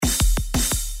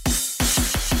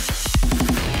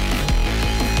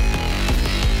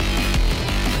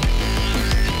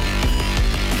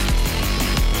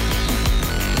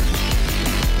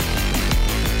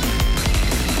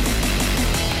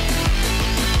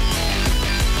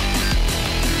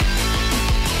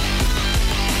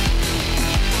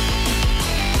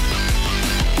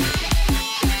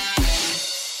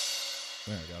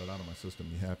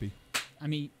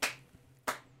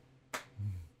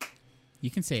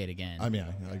can say it again. I mean,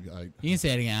 you can say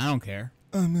it again. I don't care.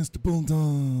 I'm Mr.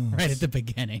 Bulldog. Right at the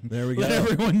beginning. There we go. Let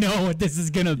everyone know what this is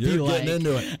going to be You're like. getting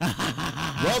into it.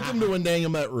 Welcome to When Daniel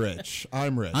Met Rich.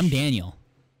 I'm Rich. I'm Daniel.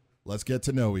 Let's get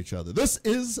to know each other. This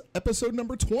is episode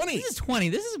number 20. This is 20.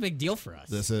 This is a big deal for us.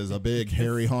 This is a big,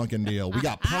 hairy, honking deal. We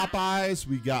got Popeyes.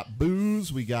 We got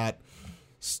booze. We got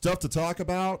stuff to talk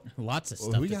about. Lots of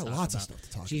stuff. We got lots of stuff to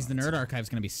talk about. Jeez, the Nerd Archive is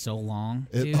going to be so long.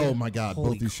 Dude. Oh, my God.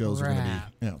 Holy Both these shows are going to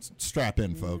crap. be, strap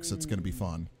in, folks. It's going to be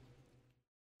fun.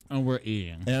 And we're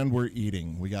eating. And we're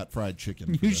eating. We got fried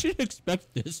chicken. You should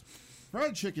expect this.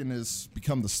 Fried chicken has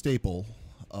become the staple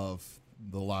of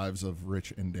the lives of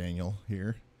Rich and Daniel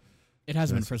here. It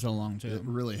has been for so long, too. It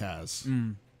really has.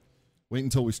 Wait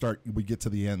until we get to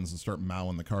the ends and start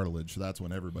mowing the cartilage. That's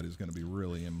when everybody's going to be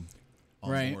really on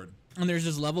board. And there's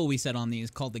this level we set on these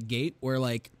called the gate, where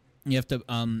like you have to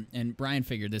and Brian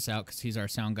figured this out because he's our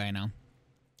sound guy now.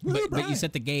 But you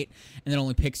set the gate, and it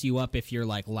only picks you up if you're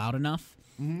like loud enough.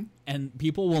 Mm-hmm. And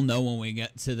people will know when we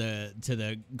get to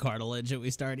the cartilage that we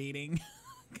start eating.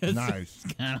 Nice.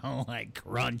 It's kind of like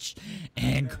crunch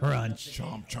and crunch.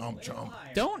 Chomp, chomp, chomp.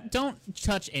 Don't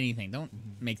touch anything. Don't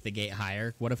make the gate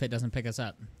higher. What if it doesn't pick us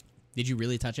up? Did you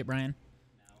really touch it, Brian?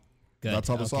 No. Good. That's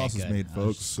how the sauce is made,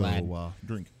 folks. So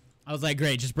drink. I was like,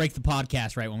 great. Just break the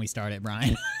podcast right when we start it,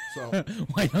 Brian. So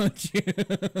why don't you?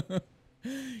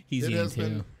 He's eating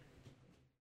too.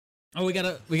 Oh, we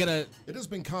gotta. It has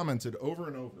been commented over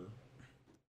and over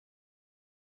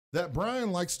that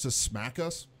Brian likes to smack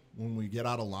us when we get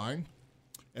out of line,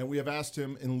 and we have asked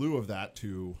him in lieu of that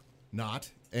to not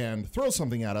and throw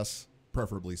something at us,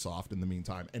 preferably soft in the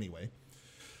meantime. Anyway,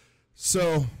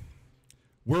 so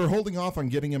we're holding off on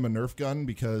getting him a Nerf gun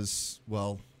because,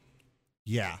 well,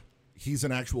 yeah, he's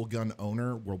an actual gun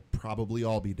owner. We'll probably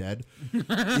all be dead,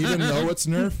 even though it's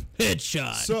Nerf.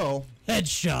 Headshot. So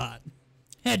headshot.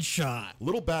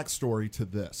 Little backstory to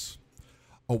this.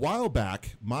 A while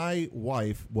back, my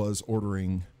wife was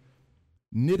ordering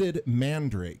knitted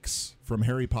mandrakes from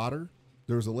Harry Potter.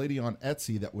 There was a lady on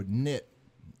Etsy that would knit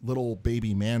little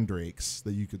baby mandrakes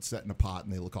that you could set in a pot,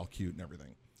 and they look all cute and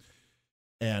everything.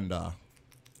 And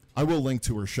I will link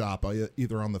to her shop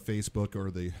either on the Facebook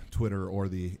or the Twitter or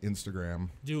the Instagram.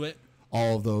 Do it.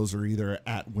 All of those are either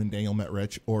at When Daniel Met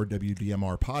Rich or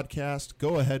WDMR Podcast.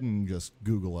 Go ahead and just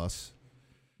Google us.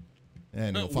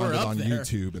 And you'll find it on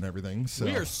YouTube and everything. So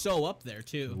we are so up there,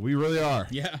 too. We really are.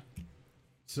 Yeah.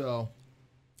 So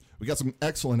we got some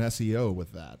excellent SEO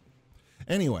with that.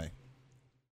 Anyway,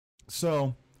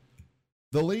 so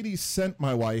the lady sent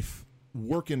my wife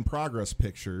work-in-progress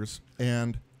pictures,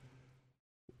 and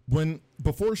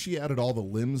before she added all the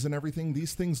limbs and everything,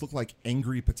 these things look like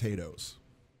angry potatoes.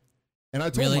 And I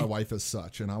told my wife as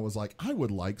such, and I was like, I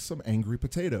would like some angry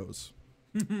potatoes.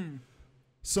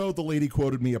 So the lady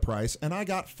quoted me a price, and I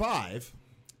got 5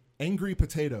 angry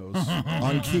potatoes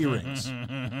on key rings.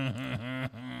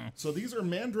 So these are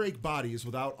mandrake bodies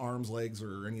without arms, legs,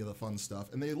 or any of the fun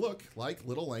stuff, and they look like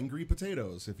little angry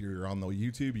potatoes. If you're on the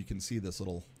YouTube, you can see this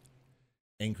little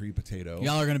angry potato.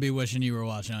 Y'all are gonna be wishing you were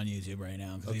watching on YouTube right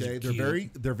now. Okay,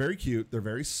 they're very cute. They're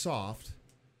very soft.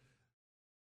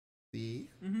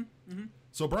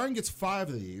 So Brian gets 5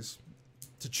 of these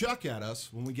to chuck at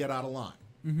us when we get out of line.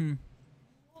 Mm-hmm.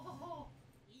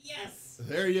 Yes.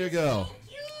 There you go. So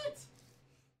cute.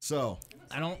 So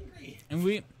I don't, and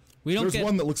we don't. There's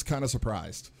one that looks kind of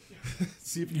surprised.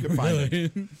 See if you can find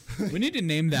it. We need to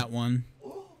name that one.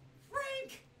 Oh,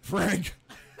 Frank. Frank.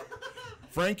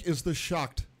 Frank is the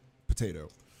shocked potato.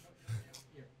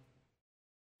 Here.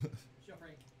 Show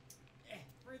Frank.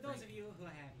 For those of you who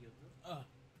have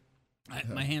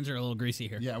YouTube. My hands are a little greasy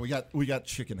here. Yeah, we got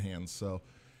chicken hands. So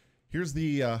here's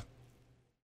the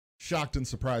shocked and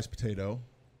surprised potato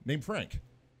named Frank,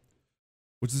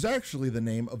 which is actually the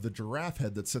name of the giraffe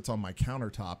head that sits on my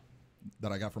countertop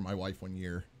that I got from my wife one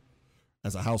year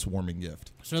as a housewarming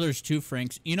gift. So there's 2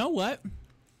 Franks. You know what?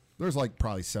 There's like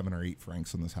probably 7 or 8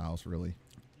 Franks in this house, really.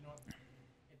 You know what?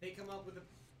 If they come up with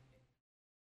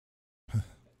a...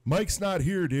 Mike's not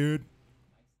here, dude.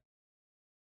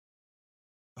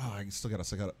 Oh, I still got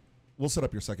to. We'll set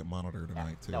up your second monitor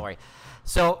tonight, too. Don't worry.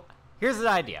 So here's the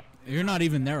idea. You're not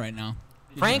even there right now.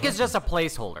 Frank is just a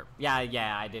placeholder. Yeah,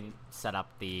 I didn't set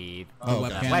up the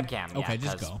webcam. Okay, yet,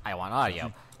 just go. I want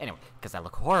audio. Anyway, because I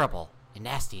look horrible and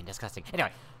nasty and disgusting.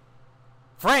 Anyway,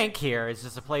 Frank here is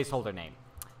just a placeholder name.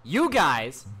 You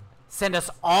guys send us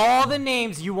all the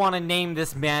names you want to name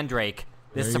this mandrake,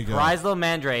 this surprise little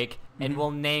mandrake, and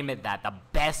we'll name it that. The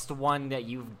best one that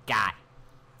you've got.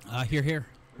 Here.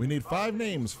 We need 5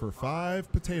 names for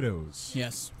 5 potatoes.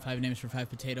 Yes, 5 names for 5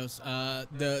 potatoes.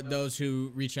 Those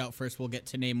who reach out first will get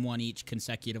to name 1 each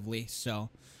consecutively.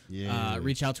 So, Yeah.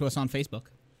 reach out to us on Facebook.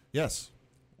 Yes.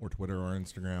 Or Twitter or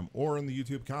Instagram or in the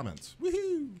YouTube comments.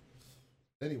 Woohoo!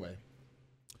 Anyway.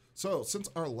 So, since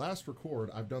our last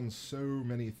record, I've done so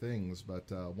many things,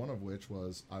 but one of which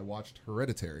was I watched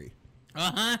Hereditary.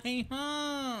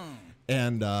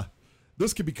 And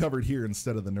this could be covered here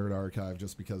instead of the Nerd Archive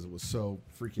just because it was so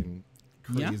freaking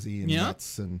crazy and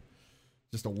nuts and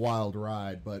just a wild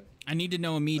ride. But I need to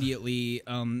know immediately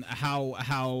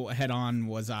how head on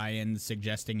was I in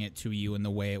suggesting it to you and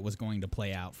the way it was going to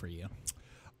play out for you.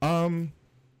 Well,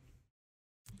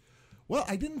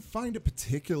 I didn't find it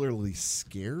particularly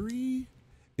scary.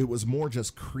 It was more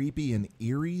just creepy and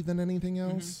eerie than anything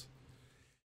else.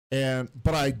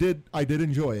 But I did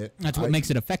enjoy it. That's what makes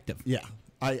it effective. Yeah.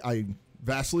 I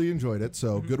vastly enjoyed it,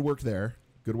 so good work there.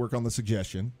 Good work on the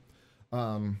suggestion.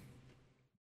 I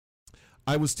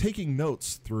was taking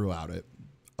notes throughout it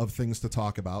of things to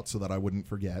talk about so that I wouldn't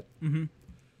forget.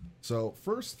 So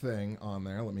first thing on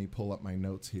there, let me pull up my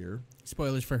notes here.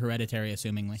 Spoilers for Hereditary,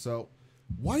 assumingly. So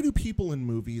why do people in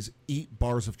movies eat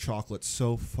bars of chocolate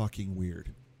so fucking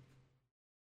weird?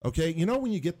 Okay, you know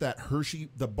when you get that Hershey,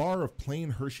 the bar of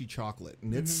plain Hershey chocolate,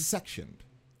 and it's sectioned.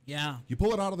 Yeah. You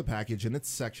pull it out of the package and it's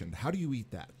sectioned. How do you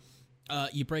eat that?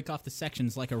 You break off the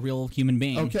sections like a real human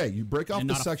being. Okay, you break off And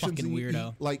the not a sections fucking and you weirdo.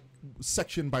 eat, like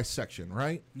section by section,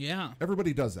 right? Yeah.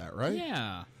 Everybody does that, right?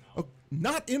 Yeah. Oh,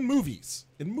 not in movies.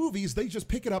 In movies, they just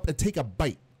pick it up and take a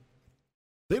bite.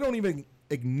 They don't even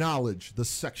acknowledge the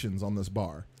sections on this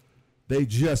bar. They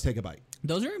just take a bite.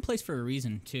 Those are in place for a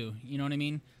reason, too. You know what I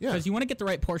mean? Yeah. Because you want to get the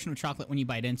right portion of chocolate when you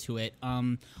bite into it.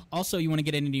 Also, you want to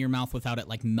get it into your mouth without it,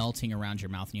 like, melting around your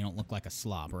mouth and you don't look like a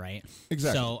slob, right?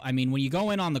 Exactly. So, I mean, when you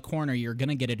go in on the corner, you're going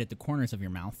to get it at the corners of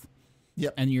your mouth.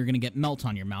 Yep. And you're going to get melt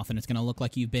on your mouth, and it's going to look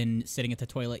like you've been sitting at the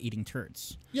toilet eating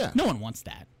turds. Yeah. No one wants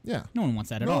that. Yeah. No one wants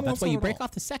that at No all. one That's wants why that you at break all.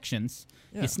 off the sections.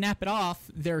 Yeah. You snap it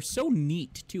off. They're so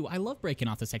neat, too. I love breaking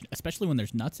off the section, especially when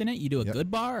there's nuts in it. You do a Yep.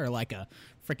 good bar or like a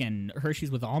freaking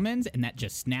Hershey's with almonds, and that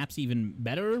just snaps even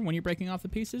better when you're breaking off the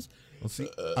pieces. Well, see,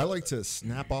 I like to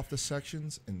snap off the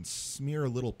sections and smear a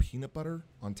little peanut butter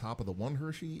on top of the one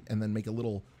Hershey and then make a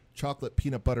little chocolate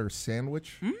peanut butter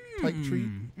sandwich type treat.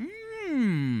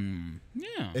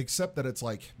 Yeah. Except that it's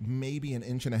like maybe an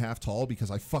inch and a half tall because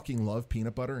I fucking love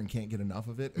peanut butter and can't get enough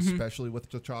of it, especially with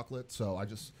the chocolate. So I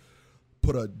just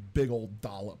put a big old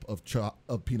dollop of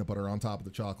peanut butter on top of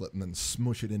the chocolate and then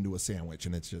smush it into a sandwich.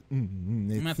 And it's just, it's I'm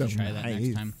going to have to try that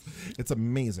next time. It's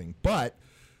amazing. But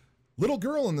little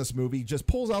girl in this movie just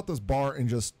pulls out this bar and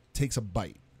just takes a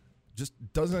bite. Just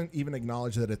doesn't even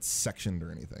acknowledge that it's sectioned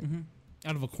or anything.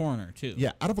 Out of a corner, too.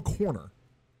 Yeah, out of a corner.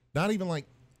 Not even like,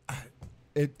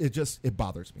 it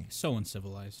bothers me. So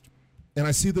uncivilized. And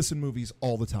I see this in movies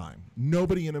all the time.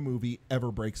 Nobody in a movie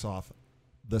ever breaks off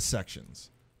the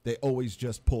sections. They always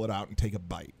just pull it out and take a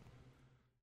bite.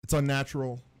 It's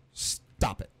unnatural.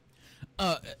 Stop it.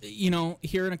 You know,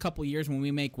 here in a couple years when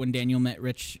we make When Daniel Met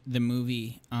Rich, the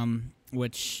movie,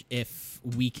 which if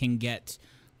we can get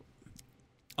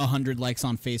 100 likes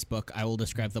on Facebook, I will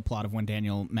describe the plot of When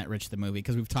Daniel Met Rich, the movie,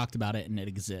 because we've talked about it and it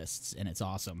exists and it's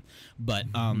awesome. But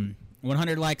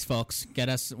 100 likes, folks. Get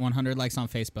us 100 likes on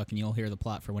Facebook and you'll hear the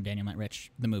plot for When Daniel Met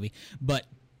Rich, the movie. But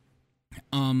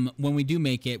when we do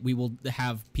make it, we will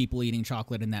have people eating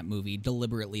chocolate in that movie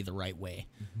deliberately the right way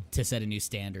to set a new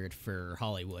standard for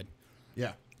Hollywood.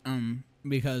 Yeah.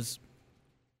 Because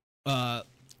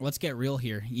let's get real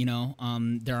here, you know,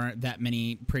 there aren't that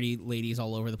many pretty ladies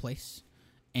all over the place,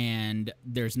 and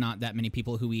there's not that many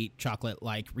people who eat chocolate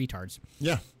like retards.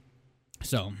 Yeah.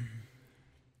 So,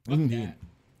 Indeed.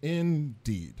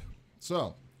 Indeed.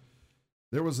 So,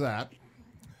 there was that.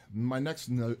 My next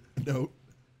note,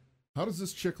 how does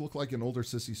this chick look like an older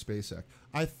Sissy Spacek?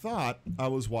 I thought I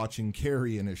was watching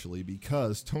Carrie initially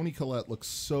because Toni Collette looks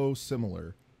so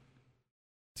similar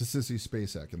to Sissy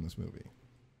Spacek in this movie.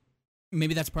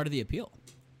 maybe that's part of the appeal.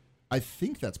 I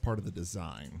think that's part of the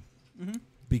design.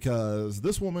 Because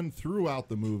this woman throughout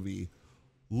the movie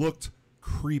looked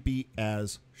creepy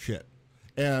as shit.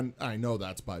 And I know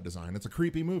that's by design. It's a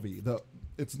creepy movie.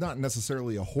 It's not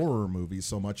necessarily a horror movie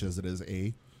so much as it is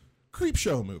a creep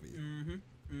show movie.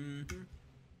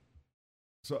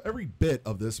 So every bit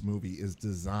of this movie is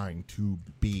designed to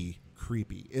be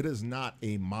creepy. It is not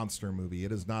a monster movie.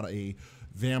 It is not a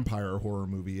vampire horror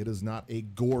movie. It is not a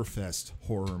gore fest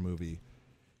horror movie.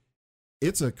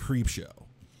 It's a creep show.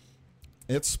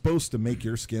 It's supposed to make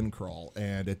your skin crawl,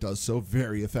 and it does so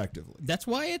very effectively. That's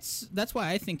why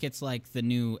I think it's like the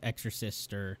new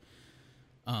Exorcist or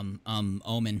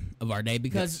omen of our day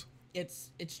because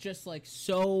it's just like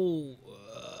so.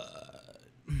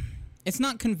 It's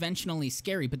not conventionally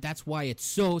scary, but that's why it's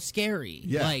so scary.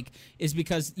 Yeah. Like, is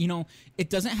because, it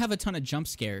doesn't have a ton of jump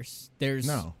scares. There's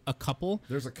a couple.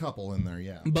 There's a couple in there,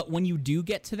 yeah. But when you do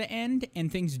get to the end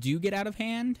and things do get out of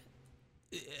hand,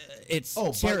 it's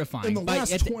terrifying. In the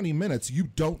last 20 minutes, you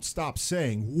don't stop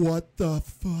saying, what the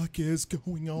fuck is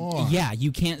going on? Yeah,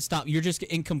 you can't stop. You're just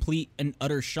in complete and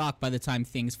utter shock by the time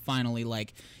things finally,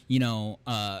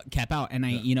 cap out. And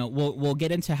we'll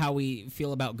get into how we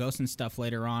feel about ghosts and stuff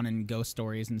later on, and ghost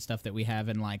stories and stuff that we have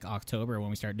in, October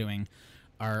when we start doing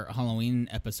our Halloween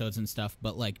episodes and stuff.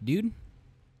 But, dude...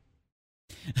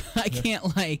 I can't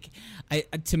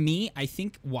to me, I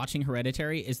think watching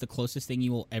Hereditary is the closest thing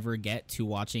you will ever get to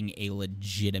watching a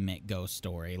legitimate ghost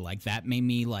story. That made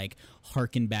me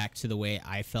harken back to the way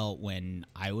I felt when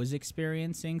I was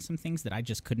experiencing some things that I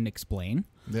just couldn't explain.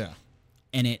 Yeah.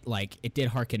 And it did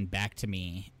harken back to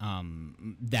me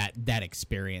that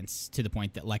experience, to the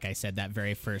point that, like I said, that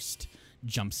very first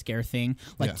jump scare thing.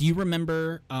 Do you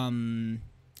remember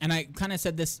and I kind of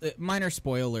said this, minor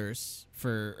spoilers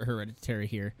for Hereditary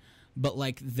here, but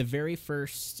the very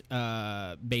first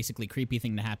basically creepy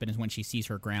thing to happen is when she sees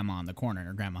her grandma in the corner, and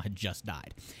her grandma had just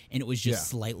died. And it was just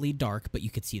slightly dark, but you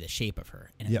could see the shape of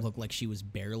her. And it looked like she was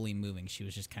barely moving. She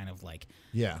was just kind of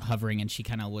hovering, and she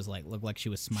kind of was looked like she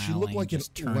was smiling. She looked like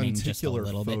just an turning just a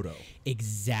little photo. bit.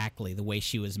 Exactly, the way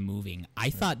she was moving. I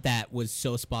thought that was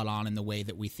so spot on in the way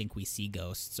that we think we see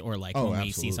ghosts, or when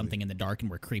we see something in the dark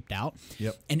and we're creeped out.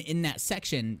 Yep. And in that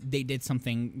section, they did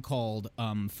something called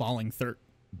falling thirds.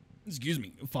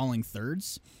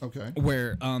 Okay.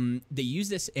 Where they use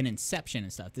this in Inception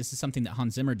and stuff. This is something that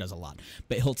Hans Zimmer does a lot.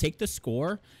 But he'll take the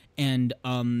score and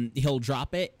he'll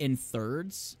drop it in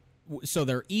thirds, so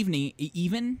they're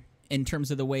even in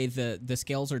terms of the way the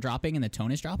scales are dropping and the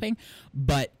tone is dropping,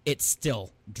 but it's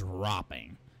still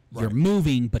dropping. You're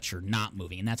moving, but you're not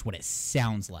moving, and that's what it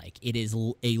sounds like. It is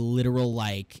a literal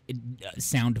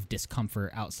sound of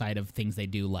discomfort outside of things they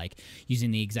do,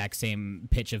 using the exact same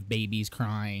pitch of babies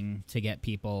crying to get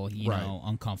people,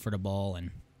 uncomfortable,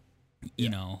 and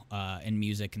and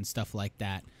music and stuff like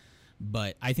that.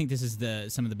 But I think this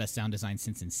is some of the best sound design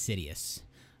since Insidious,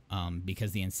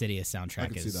 because the Insidious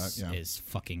soundtrack is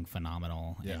fucking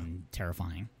phenomenal and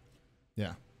terrifying.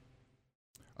 Yeah,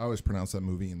 I always pronounce that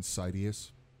movie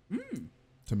Insidious.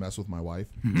 To mess with my wife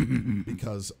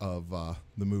because of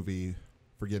the movie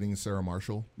Forgetting Sarah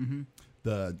Marshall. Mm-hmm.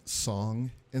 The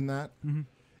song in that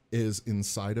is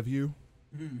Inside of You.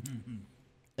 Mm-hmm.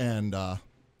 And I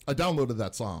downloaded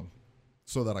that song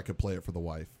so that I could play it for the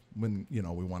wife when, we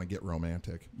want to get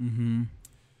romantic. Mm-hmm.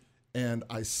 And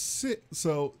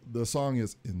so the song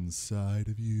is Inside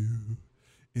of You,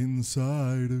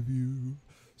 Inside of You.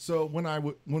 So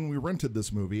when we rented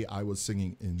this movie, I was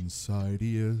singing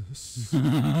Insidious,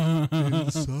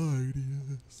 Insidious.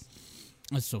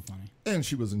 That's so funny. And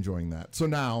she was enjoying that. So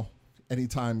now,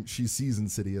 anytime she sees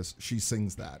Insidious, she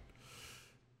sings that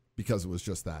because it was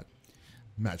just that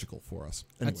magical for us.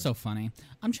 Anyway. That's so funny.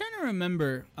 I'm trying to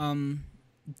remember,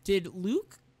 did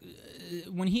Luke,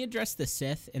 when he addressed the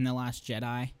Sith in The Last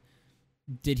Jedi,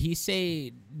 did he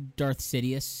say Darth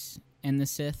Sidious and the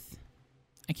Sith?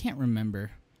 I can't remember.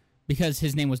 Because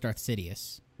his name was Darth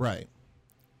Sidious. Right.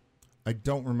 I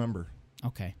don't remember.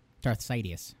 Okay. Darth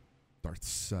Sidious. Darth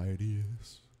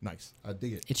Sidious. Nice. I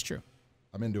dig it. It's true.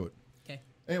 I'm into it. Okay.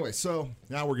 Anyway, so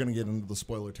now we're going to get into the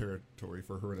spoiler territory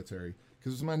for Hereditary.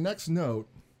 Because my next note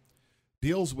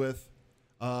deals with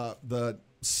the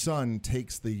son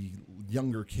takes the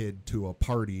younger kid to a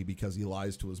party because he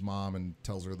lies to his mom and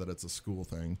tells her that it's a school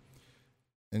thing.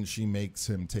 And she makes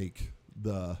him take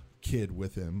the kid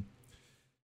with him.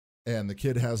 And the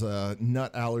kid has a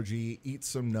nut allergy, eats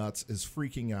some nuts, is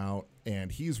freaking out,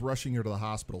 and he's rushing her to the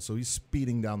hospital, so he's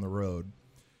speeding down the road.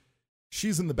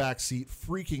 She's in the back seat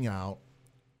freaking out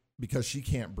because she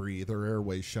can't breathe, her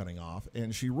airway's shutting off,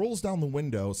 and she rolls down the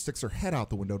window, sticks her head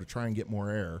out the window to try and get more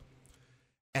air.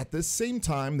 At this same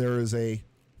time, there is a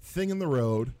thing in the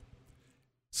road,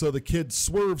 so the kid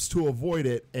swerves to avoid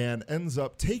it and ends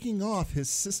up taking off his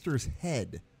sister's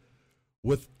head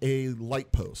with a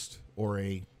light post or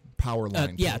a power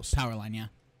line post. Power line, yeah.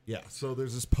 Yeah, so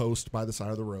there's this post by the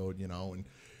side of the road, and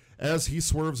as he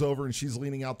swerves over and she's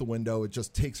leaning out the window, it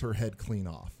just takes her head clean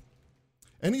off.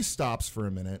 And he stops for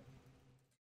a minute,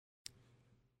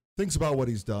 thinks about what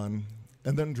he's done,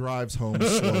 and then drives home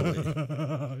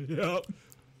slowly. Yep.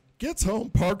 Gets home,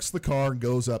 parks the car, and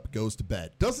goes to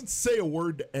bed. Doesn't say a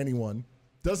word to anyone,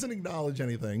 doesn't acknowledge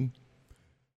anything.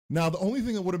 Now, the only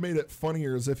thing that would have made it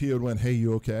funnier is if he had went, "Hey,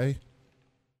 you okay?"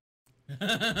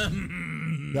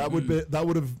 That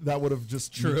would have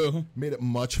just True. made it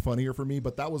much funnier for me.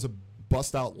 But that was a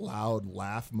bust out loud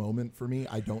laugh moment for me.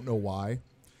 I don't know why.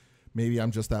 Maybe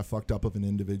I'm just that fucked up of an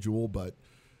individual, but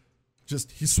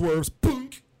just he swerves, boom,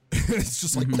 and it's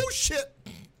just like, oh shit.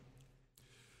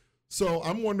 So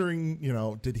I'm wondering,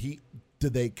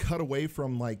 did they cut away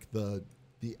from like the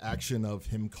action of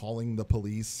him calling the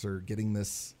police or getting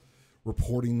this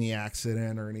reporting the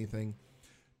accident or anything?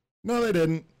 No, they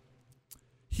didn't.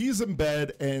 He's in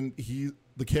bed and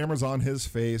the camera's on his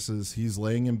face as he's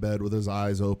laying in bed with his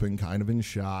eyes open, kind of in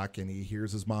shock, and he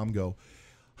hears his mom go,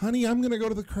 "Honey, I'm going to go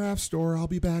to the craft store. I'll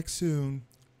be back soon."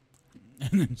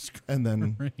 And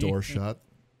then door shut.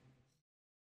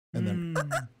 And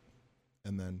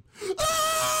then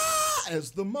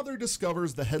as the mother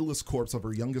discovers the headless corpse of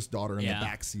her youngest daughter in the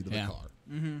back seat of the car.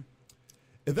 Mm-hmm.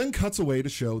 It then cuts away to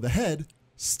show the head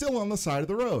still on the side of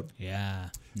the road. Yeah.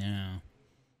 No.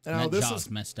 Now that jaw's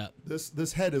messed up.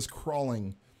 This head is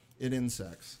crawling in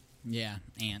insects. Yeah,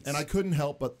 ants. And I couldn't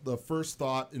help but the first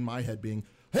thought in my head being,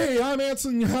 "Hey, I'm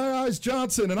Anson High Eyes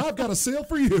Johnson, and I've got a sale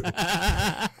for you."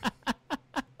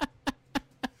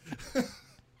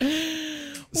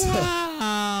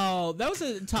 Wow, that was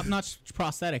a top-notch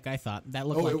prosthetic. I thought that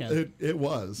looked it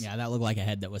was. Yeah, that looked like a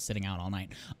head that was sitting out all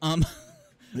night.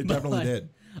 It definitely did.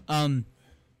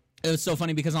 It was so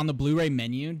funny because on the Blu-ray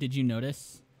menu, did you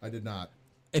notice? I did not.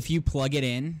 If you plug it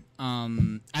in,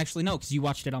 actually no, because you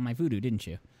watched it on my Vudu, didn't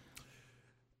you?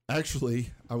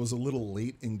 Actually, I was a little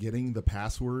late in getting the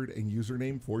password and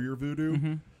username for your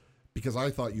Vudu because I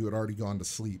thought you had already gone to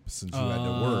sleep since you had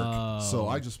to work. So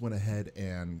I just went ahead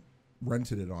and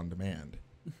rented it on demand.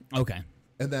 Okay.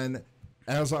 And then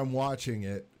as I'm watching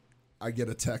it, I get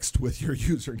a text with your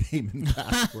username and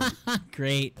password.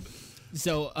 Great.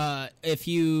 So I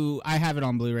have it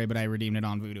on Blu-ray, but I redeemed it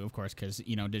on Vudu, of course, because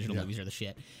digital movies are the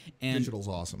shit. And digital's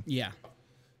awesome. Yeah.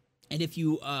 And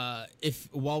if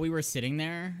while we were sitting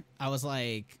there, I was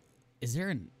like, is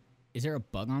there a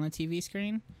bug on the TV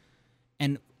screen?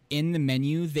 And in the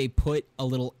menu, they put a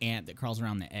little ant that crawls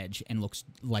around the edge and looks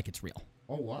like it's real.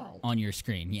 Oh, wow. On your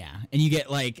screen, yeah. And you get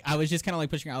I was just kind of like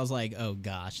pushing, I was like, oh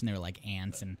gosh, and they were like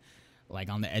ants and like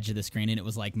on the edge of the screen, and it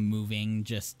was like moving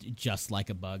just like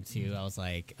a bug too. I was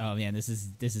like, oh man, this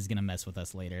is gonna mess with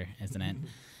us later, isn't it?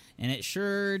 And it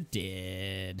sure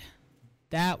did.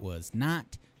 That was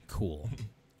not cool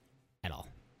at all.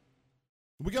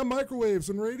 We got microwaves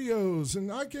and radios,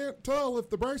 and I can't tell if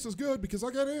the Bryce is good because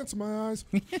I got ants in my eyes.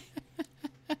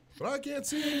 But I can't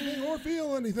see anything or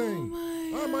feel anything.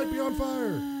 I might be on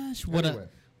fire. Anyway.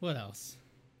 What else?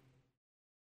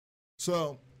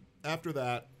 So, after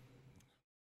that,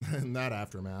 in that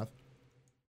aftermath,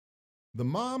 the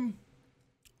mom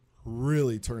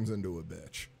really turns into a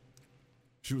bitch.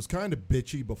 She was kind of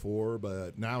bitchy before,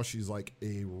 but now she's like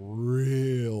a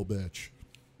real bitch.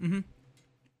 Mm-hmm.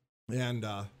 And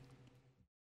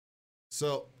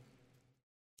so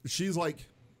she's like,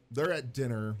 they're at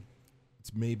dinner.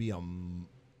 It's maybe a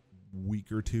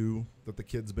week or two that the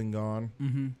kid's been gone.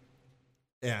 Mm-hmm.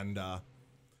 And the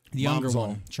younger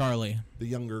one, Charlie. The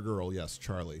younger girl, yes,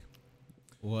 Charlie.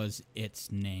 Was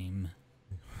its name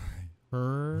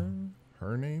her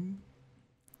name?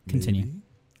 Continue. Maybe?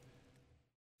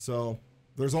 So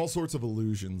there's all sorts of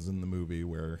illusions in the movie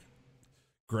where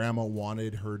grandma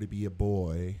wanted her to be a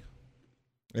boy,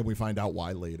 and we find out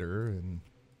why later. And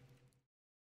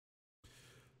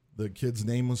the kid's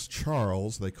name was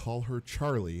Charles. They call her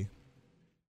Charlie.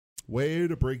 Way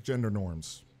to break gender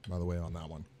norms, by the way, on that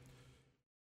one.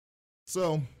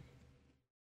 So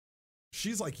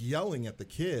she's like yelling at the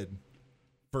kid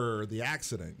for the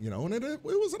accident, and it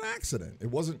was an accident.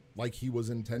 It wasn't like he was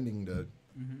intending to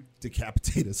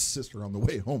decapitate his sister on the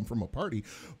way home from a party.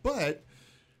 But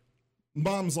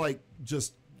mom's like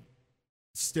just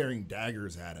staring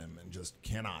daggers at him and just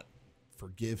cannot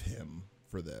forgive him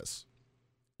for this.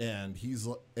 And he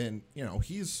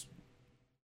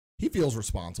feels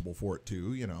responsible for it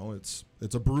too.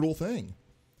 It's a brutal thing.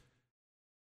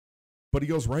 But he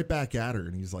goes right back at her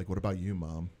and he's like, "What about you,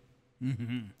 Mom?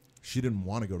 Mm-hmm. She didn't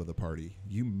want to go to the party.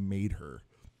 You made her."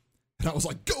 And I was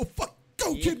like, go,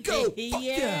 kid, go. Fuck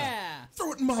yeah.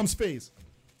 Throw it in Mom's face.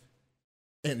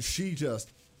 And she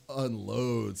just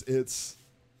unloads.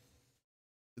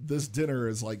 This dinner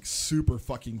is like super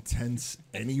fucking tense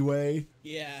anyway.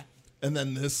 Yeah. And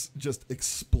then this just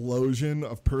explosion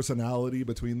of personality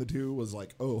between the two was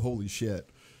like, oh, holy shit.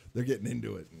 They're getting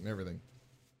into it and everything.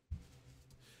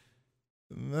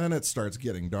 And then it starts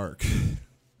getting dark.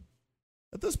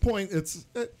 At this point,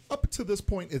 up to this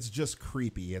point, it's just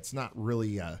creepy. It's not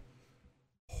really a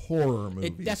horror movie.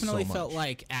 It definitely felt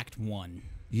like Act 1.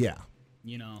 Yeah.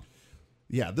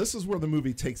 Yeah, this is where the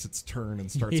movie takes its turn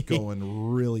and starts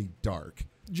going really dark.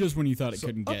 Just when you thought it So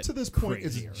couldn't up get to this point,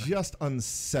 crazier. it's just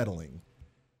unsettling.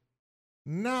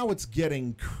 Now it's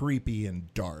getting creepy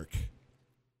and dark.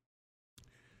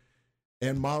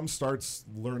 And Mom starts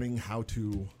learning how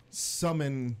to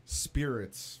summon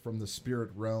spirits from the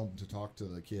spirit realm to talk to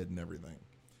the kid and everything.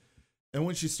 And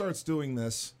when she starts doing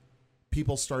this,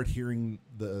 people start hearing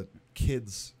the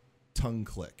kid's tongue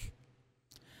click.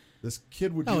 This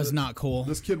kid would That was not cool.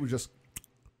 This kid would just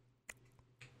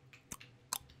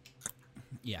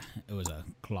Yeah, it was a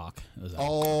clock. It was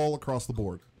all across the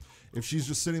board. If she's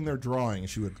just sitting there drawing,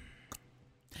 she would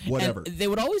whatever. And they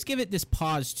would always give it this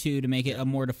pause too to make it a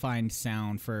more defined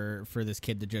sound for this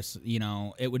kid to just, you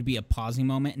know, it would be a pausing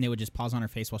moment and they would just pause on her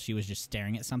face while she was just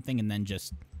staring at something and then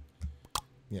just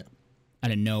Yeah.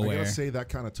 out of I nowhere. gotta say that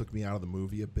kind of took me out of the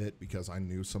movie a bit because I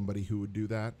knew somebody who would do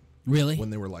that Really? when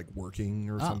they were like working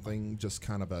or Oh. something, just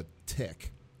kind of a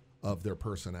tick of their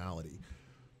personality.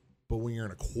 But when you're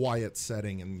in a quiet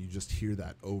setting and you just hear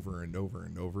that over and over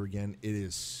and over again, it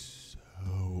is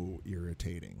so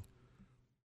irritating.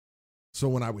 So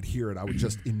when I would hear it, I would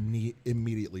just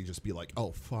immediately just be like,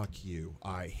 oh, fuck you.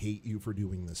 I hate you for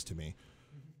doing this to me.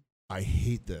 I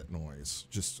hate that noise.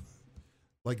 Just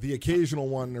like the occasional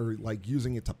one or like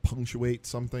using it to punctuate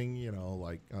something, you know,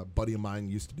 like a buddy of mine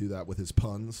used to do that with his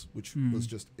puns, which was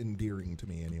just endearing to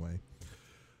me anyway.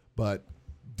 But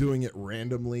doing it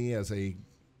randomly as a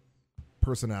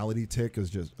personality tick is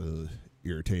just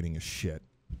irritating as shit.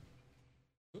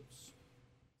 Oops.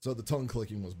 So the tongue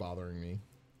clicking was bothering me.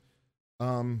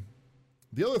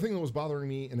 The other thing that was bothering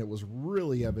me, and it was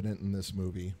really evident in this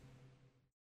movie,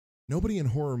 nobody in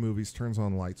horror movies turns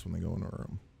on lights when they go in a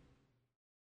room.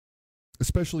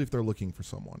 Especially if they're looking for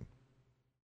someone.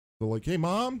 They're like, hey,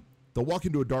 Mom. They'll walk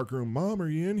into a dark room. Mom, are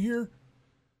you in here?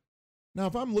 Now,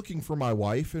 if I'm looking for my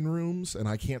wife in rooms and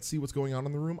I can't see what's going on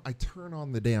in the room, I turn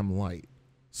on the damn light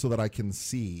so that I can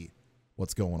see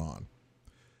what's going on.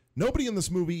 Nobody in this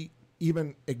movie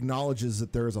even acknowledges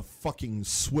that there is a fucking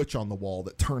switch on the wall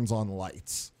that turns on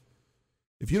lights.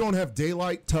 If you don't have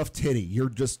daylight, tough titty. You're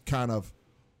just kind of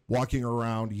walking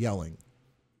around yelling.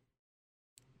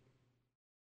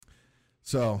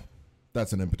 So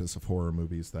that's an impetus of horror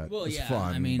movies that is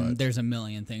fun. I mean, but there's a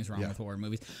million things wrong with horror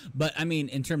movies, but I mean,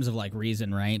 in terms of like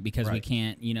reason, right? Because we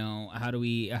can't, you know, how do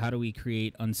we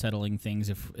create unsettling things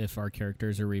if our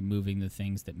characters are removing the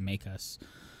things that make us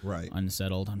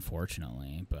unsettled?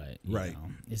 Unfortunately, but you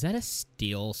know. Is that a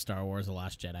steel Star Wars: The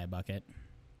Last Jedi bucket?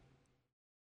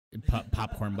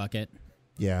 Popcorn bucket?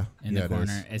 Yeah, in the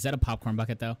corner. Is that a popcorn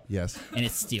bucket though? Yes. And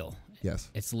it's steel. Yes.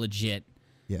 It's legit.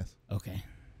 Yes. Okay.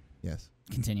 Yes.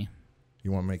 Continue.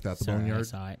 You want to make that the Sorry, boneyard? I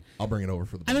saw it. I'll bring it over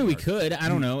for the boneyard. I mean, we could. I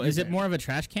don't know. Is it more of a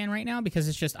trash can right now? Because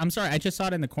it's just, I'm sorry, I just saw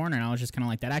it in the corner and I was just kind of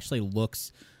like, that actually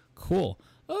looks cool.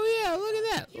 Oh, yeah, look at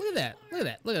that. Look at that. Look at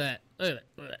that. Look at that. Look at that.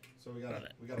 Look at that. So we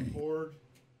got a board.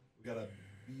 We got a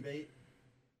B-bait.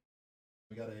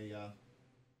 We got a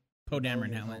Poe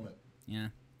Dameron helmet. Yeah.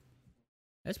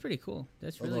 That's pretty cool.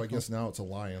 That's really Although I cool. guess now it's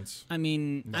Alliance. I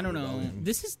mean, I don't know. Rebellion.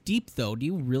 This is deep, though. Do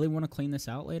you really want to clean this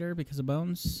out later because of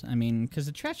bones? I mean, because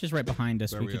the trash is right behind us.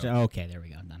 There we go. Okay, there we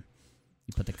go. Done.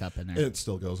 You put the cup in there. It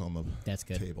still goes on the That's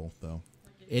good. table, though.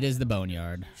 It is the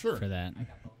boneyard Sure. for that.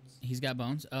 He's got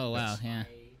bones? Oh, wow, yeah.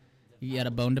 You got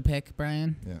a bone to pick,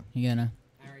 Brian? Yeah. You gotta...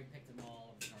 I already picked them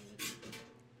all.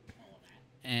 All of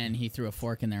that. And he threw a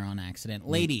fork in there on accident.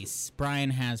 Ladies, Brian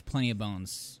has plenty of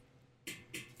bones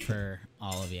for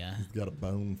all of you. Got a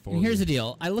bone for And here's you. the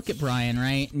deal. I look at Brian,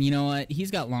 right? And you know what?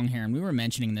 He's got long hair, and we were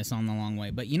mentioning this on The Long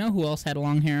Way. But you know who else had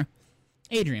long hair?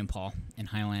 Adrian Paul in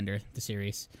Highlander, the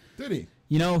series. Did he?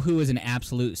 You know who was an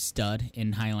absolute stud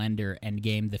in Highlander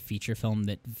Endgame, the feature film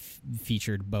that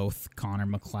featured both Connor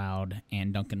McLeod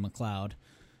and Duncan McLeod?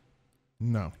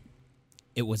 No.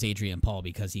 It was Adrian Paul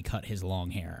because he cut his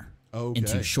long hair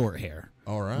into short hair.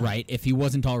 All right. Right? If he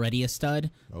wasn't already a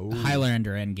stud, Oh.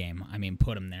 Highlander Endgame, I mean,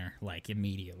 put him there, like,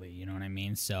 immediately. You know what I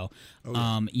mean? So,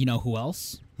 you know who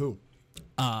else? Who?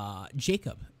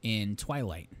 Jacob in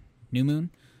Twilight. New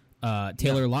Moon.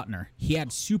 Taylor Lautner. He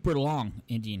had super long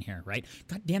Indian hair, right?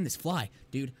 God damn this fly.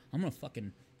 Dude, I'm gonna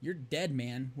fucking... You're dead,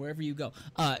 man, wherever you go.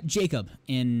 Jacob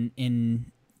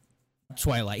in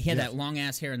Twilight. He had that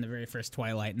long-ass hair in the very first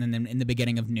Twilight, and then in the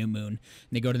beginning of New Moon,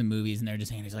 they go to the movies, and they're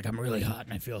just saying, he's like, I'm really hot,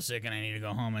 and I feel sick, and I need to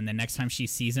go home. And the next time she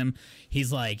sees him,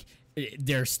 he's like...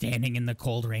 They're standing in the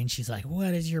cold rain. She's like,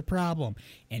 what is your problem?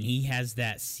 And he has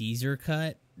that Caesar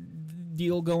cut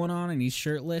deal going on, and he's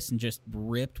shirtless and just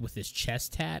ripped with his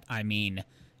chest tat. I mean,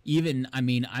 I'm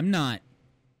not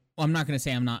going to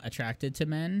say I'm not attracted to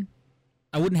men.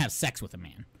 I wouldn't have sex with a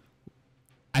man.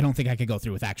 I don't think I could go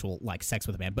through with actual like sex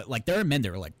with a man, but like there are men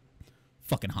that are like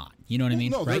fucking hot. You know what I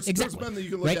mean? No, right? there's men that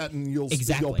you can look at and you'll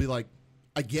be like,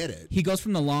 I get it. He goes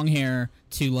from the long hair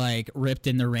to like ripped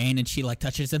in the rain, and she like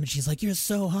touches him, and she's like, "You're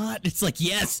so hot." It's like,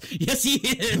 yes, he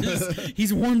is.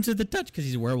 He's warm to the touch because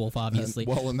he's a werewolf, obviously.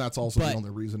 And that's also the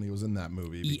only reason he was in that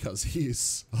movie, because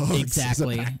he's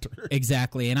exactly as an actor.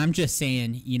 Exactly. And I'm just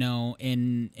saying, you know,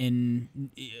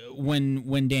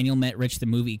 when Daniel Met Rich the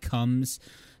movie comes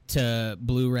to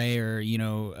Blu-ray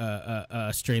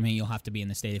or streaming, you'll have to be in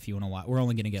the state if you want to watch. We're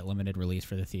only going to get limited release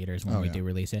for the theaters when we do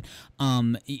release it.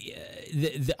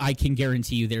 I can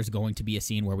guarantee you there's going to be a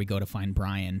scene where we go to find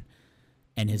Brian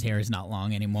and his hair is not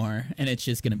long anymore, and it's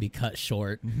just going to be cut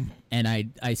short. And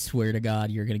I swear to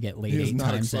God, you're going to get laid 8 times. He's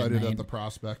not excited at the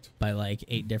prospect by like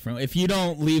 8 different. If you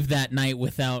don't leave that night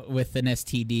with an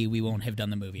STD, we won't have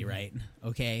done the movie right.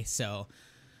 Okay, so.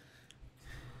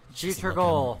 Future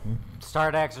goal,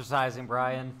 start exercising,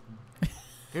 Brian.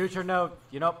 Future note,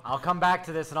 I'll come back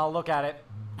to this and I'll look at it.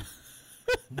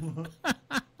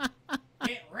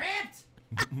 Get ripped!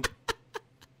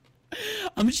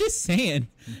 I'm just saying,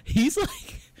 he's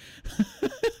like...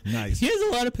 Nice. He has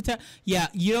a lot of potential. Yeah,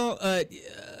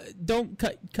 don't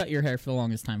cut your hair for the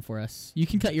longest time for us. You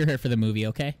can cut your hair for the movie,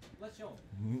 okay? Let's show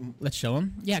him. Let's show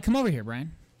him? Yeah, come over here,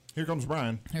 Brian. Here comes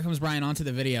Brian. Here comes Brian onto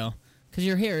the video. Because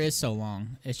your hair is so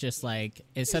long. It's just like,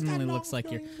 it suddenly looks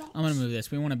like you're... I'm going to move this.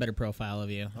 We want a better profile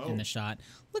of you in the shot.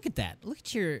 Look at that. Look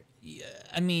at your...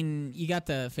 I mean, you got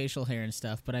the facial hair and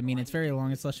stuff, but I mean, it's very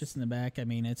long. It's luscious in the back. I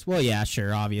mean, it's... Well, yeah,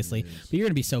 sure, obviously. But you're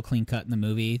going to be so clean cut in the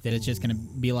movie that it's just going to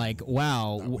be like,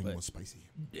 wow. That wing was spicy.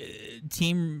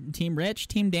 Team Rich?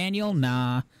 Team Daniel?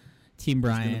 Nah. Team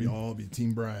Brian. It's going to be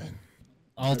Team Brian.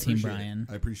 All Team Brian.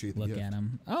 I appreciate the Look gift. At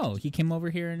him. Oh, he came over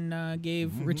here and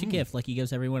gave Rich a gift like he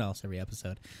gives everyone else every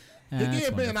episode. He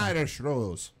gave me an Irish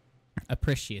rose.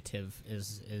 Appreciative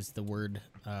is the word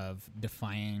of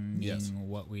defining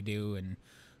what we do and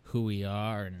who we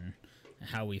are and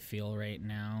how we feel right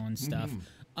now and stuff.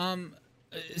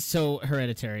 So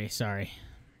Hereditary, sorry.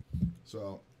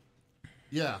 So,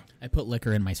 yeah. I put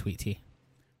liquor in my sweet tea.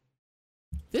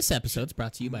 This episode's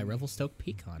brought to you by Revelstoke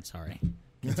Pecan, sorry.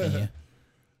 Continue.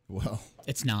 Well,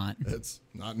 it's not. It's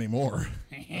not anymore.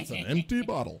 It's an empty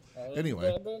bottle.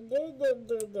 Anyway,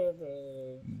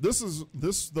 this is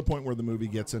the point where the movie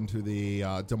gets into the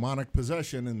demonic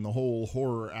possession and the whole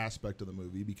horror aspect of the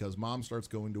movie, because Mom starts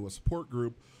going to a support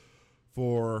group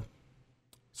for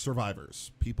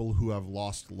survivors, people who have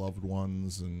lost loved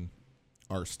ones and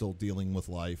are still dealing with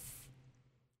life.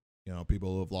 You know,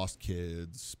 people who have lost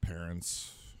kids,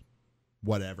 parents,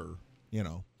 whatever. You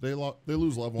know, they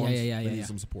lose loved ones. They need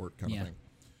some support kind of thing.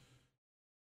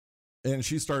 And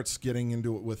she starts getting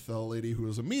into it with a lady who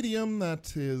is a medium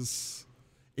that is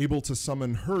able to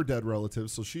summon her dead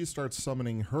relatives. So she starts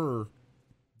summoning her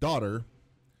daughter,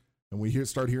 and we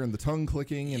start hearing the tongue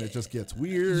clicking, and it just gets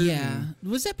weird. Yeah.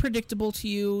 Was that predictable to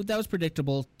you? That was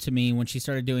predictable to me when she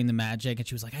started doing the magic, and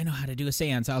she was like, I know how to do a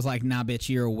seance. I was like, nah, bitch,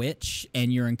 you're a witch,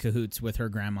 and you're in cahoots with her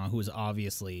grandma, who was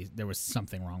obviously, there was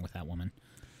something wrong with that woman.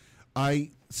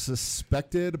 I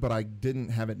suspected, but I didn't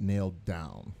have it nailed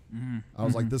down. I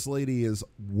was like, this lady is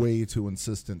way too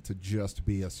insistent to just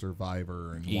be a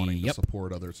survivor and wanting to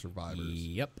support other survivors.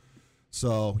 Yep.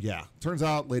 So, yeah. Turns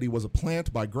out lady was a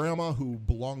plant by grandma who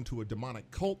belonged to a demonic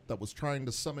cult that was trying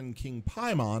to summon King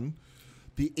Paimon,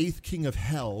 the 8th king of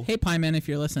hell. Hey, Paimon, if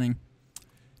you're listening.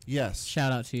 Yes.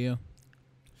 Shout out to you.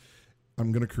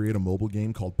 I'm going to create a mobile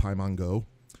game called Paimon Go.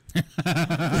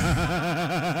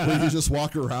 Where you just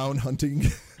walk around hunting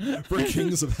for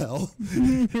kings of hell,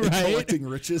 and collecting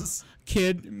riches.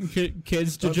 Kids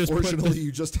to just unfortunately,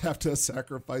 you just have to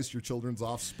sacrifice your children's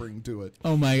offspring to it.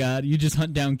 Oh my God! You just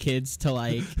hunt down kids to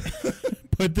like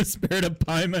put the spirit of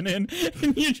Paimon in,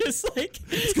 and you just like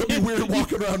it's gonna be weird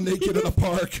walking around naked in a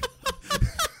park.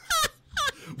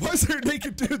 Why is there a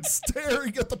naked dude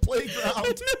staring at the playground?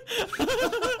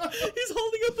 He's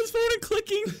holding up his phone and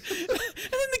clicking. And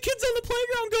then the kids on the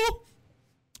playground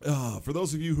go. For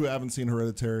those of you who haven't seen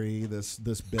Hereditary, this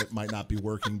bit might not be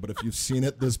working, but if you've seen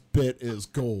it, this bit is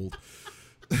gold.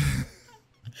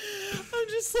 I'm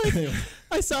just like,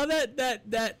 I saw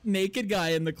that naked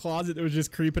guy in the closet that was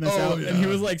just creeping us out, and he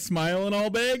was like smiling all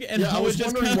big. And I was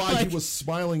just wondering why like, he was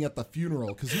smiling at the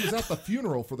funeral, because he was at the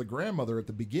funeral for the grandmother at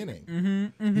the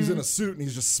beginning. He's in a suit and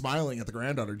he's just smiling at the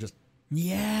granddaughter, just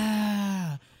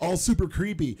all super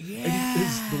creepy. Yeah.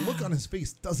 And the look on his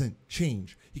face doesn't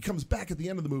change. He comes back at the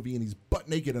end of the movie and he's butt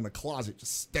naked in a closet,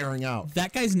 just staring out.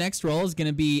 That guy's next role is going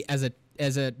to be as a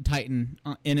Titan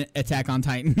in Attack on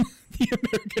Titan, the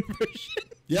American version.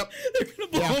 Yep. They're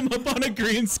going to blow him up on a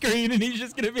green screen, and he's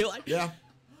just going to be like,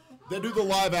 They do the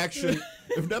live action.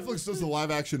 If Netflix does the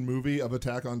live action movie of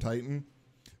Attack on Titan,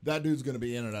 that dude's going to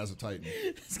be in it as a Titan.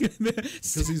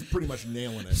 Because he's pretty much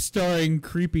nailing it. Starring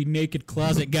creepy naked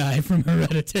closet guy from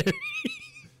Hereditary.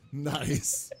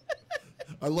 Nice.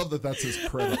 I love that that's his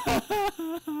credit.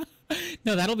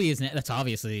 No, that'll be his name. That's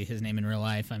obviously his name in real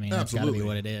life. I mean, that's got to be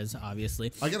what it is,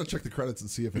 obviously. I got to check the credits and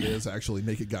see if it is actually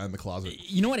naked guy in the closet.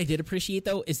 You know what I did appreciate,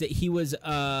 though, is that he was,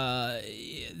 the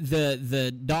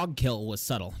dog kill was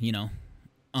subtle, you know?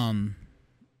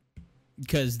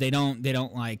 Because they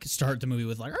don't like start the movie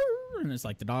with like, "Arr," and it's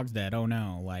like the dog's dead. Oh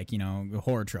no, like, you know,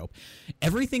 horror trope.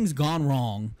 Everything's gone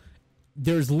wrong.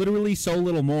 There's literally so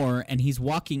little more, and he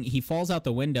falls out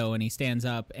the window and he stands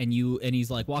up and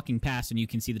he's like walking past and you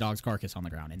can see the dog's carcass on the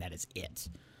ground, and that is it.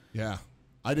 Yeah.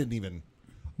 I didn't even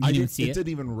see it? It didn't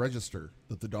even register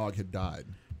that the dog had died.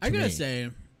 I gotta say,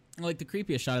 like, the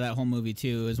creepiest shot of that whole movie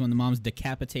too is when the mom's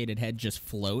decapitated head just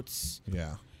floats.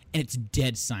 Yeah. And it's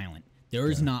dead silent.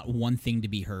 There is not one thing to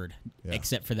be heard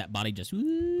except for that body just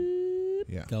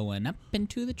going up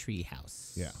into the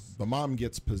treehouse. Yeah. The mom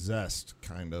gets possessed,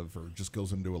 kind of, or just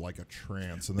goes into like a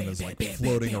trance and then is like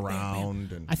floating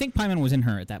around. And I think Paimon was in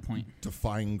her at that point.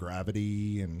 Defying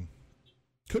gravity, and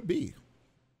could be.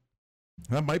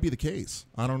 That might be the case.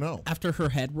 I don't know. After her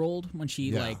head rolled, when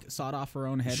she like sawed off her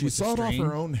own head, she sawed off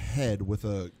her own head with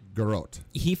a garrote.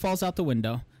 He falls out the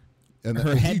window. And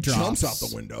her head jumps out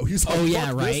the window. He's like, oh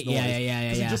yeah, right,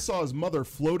 yeah. He just saw his mother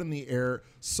float in the air,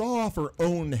 saw off her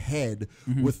own head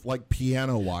with like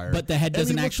piano wire. But the head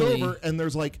doesn't and he actually. Looks over and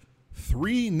there's like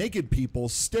 3 naked people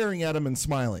staring at him and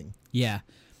smiling. Yeah,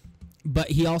 but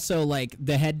he also like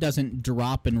the head doesn't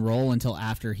drop and roll until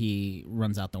after he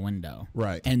runs out the window.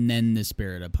 Right, and then the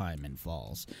spirit of Paimon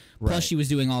falls. Plus, she was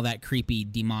doing all that creepy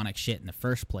demonic shit in the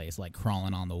first place, like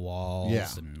crawling on the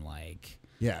walls and like.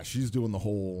 Yeah, she's doing the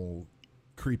whole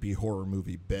creepy horror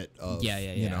movie bit of,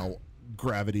 you know,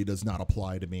 gravity does not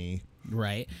apply to me.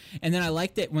 Right. And then I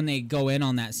like that when they go in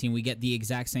on that scene, we get the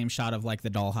exact same shot of, like, the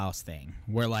dollhouse thing.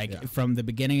 Where, like, from the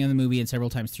beginning of the movie and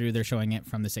several times through, they're showing it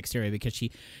from this exterior because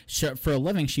for a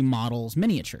living, she models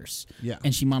miniatures. Yeah.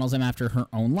 And she models them after her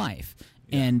own life.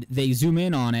 Yeah. And they zoom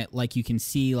in on it like you can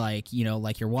see, like, you know,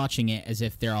 like you're watching it as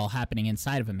if they're all happening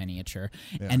inside of a miniature.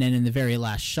 Yeah. And then in the very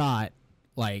last shot,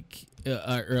 like,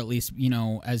 or at least, you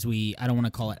know, I don't want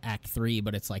to call it Act 3,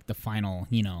 but it's like the final,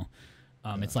 you know,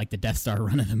 it's like the Death Star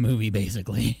run of the movie,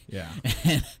 basically. Yeah.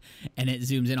 And it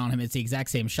zooms in on him. It's the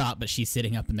exact same shot, but she's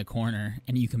sitting up in the corner,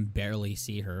 and you can barely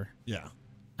see her. Yeah.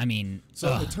 I mean,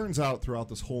 so it turns out throughout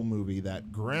this whole movie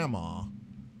that Grandma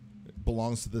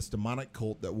belongs to this demonic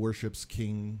cult that worships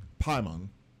King Paimon,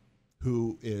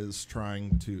 who is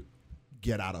trying to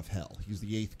get out of hell. He's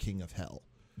the 8th king of hell.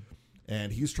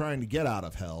 And he's trying to get out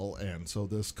of hell, and so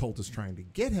this cult is trying to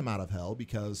get him out of hell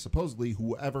because supposedly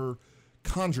whoever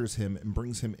conjures him and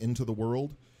brings him into the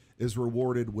world is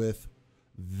rewarded with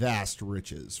vast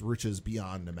riches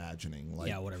beyond imagining. Like,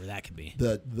 yeah, whatever that could be.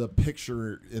 The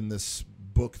picture in this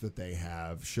book that they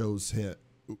have shows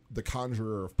the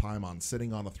conjurer of Paimon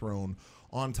sitting on a throne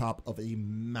on top of a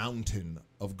mountain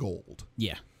of gold.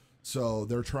 Yeah. So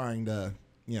they're trying to,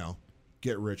 you know,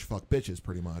 get rich, fuck bitches,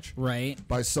 pretty much. Right.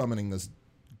 By summoning this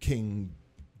king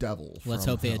devil. Let's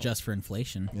hope they adjust for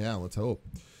inflation. Yeah, let's hope.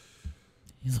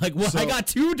 He's like, well, I got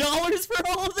 $2 for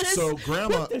all of this? So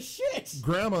Grandma, what the shit?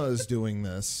 Grandma is doing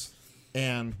this,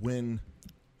 and when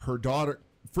her daughter,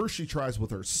 first she tries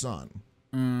with her son,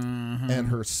 and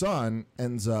her son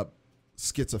ends up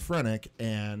schizophrenic,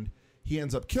 and he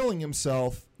ends up killing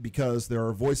himself because there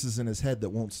are voices in his head that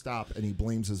won't stop, and he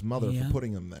blames his mother for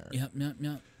putting him there. Yep.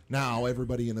 Now,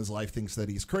 everybody in his life thinks that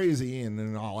he's crazy, and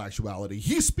in all actuality,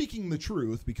 he's speaking the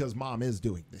truth because Mom is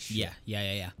doing this shit.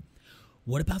 Yeah.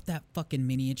 What about that fucking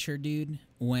miniature, dude?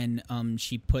 When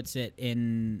she puts it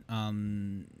in,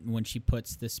 when she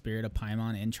puts the spirit of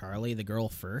Paimon in Charlie, the girl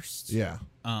first. Yeah.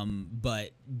 But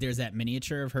there's that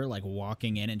miniature of her, like,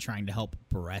 walking in and trying to help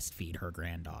breastfeed her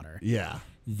granddaughter. Yeah.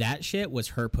 That shit was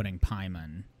her putting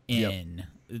Paimon in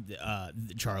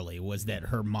Charlie, was that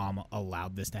her mom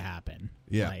allowed this to happen.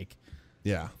 Yeah. Like,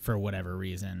 yeah. For whatever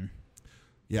reason.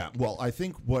 Yeah. Well, I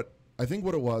think what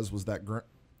it was that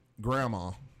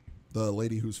Grandma, the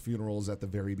lady whose funeral is at the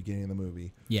very beginning of the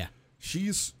movie. Yeah.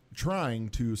 She's trying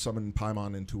to summon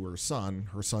Paimon into her son.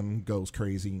 Her son goes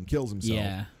crazy and kills himself.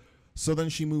 Yeah. So then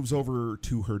she moves over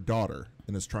to her daughter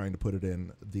and is trying to put it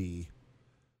in the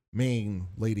main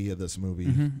lady of this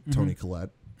movie, Toni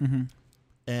Collette. Mm-hmm.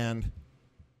 And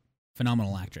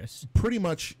phenomenal actress. Pretty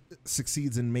much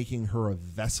succeeds in making her a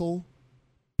vessel,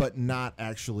 but not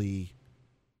actually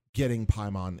getting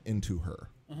Paimon into her.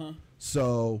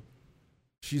 So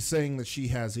she's saying that she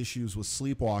has issues with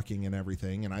sleepwalking and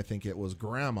everything, and I think it was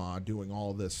Grandma doing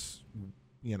all this,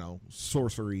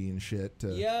 sorcery and shit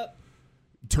to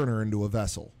turn her into a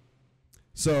vessel.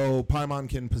 So Paimon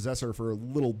can possess her for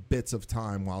little bits of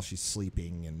time while she's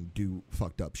sleeping and do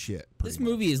fucked up shit. This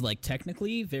movie is like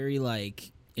technically very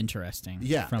like interesting.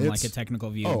 Yeah, from like a technical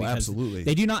view. Oh, because absolutely.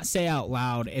 They do not say out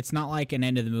loud. It's not like an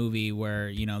end of the movie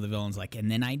where the villain's like, and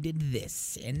then I did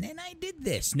this, and then I did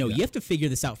this. No, you have to figure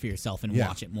this out for yourself and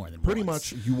watch it more than pretty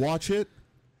once. much. You watch it,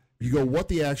 you go, what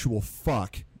the actual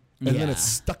fuck, and then it's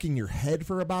stuck in your head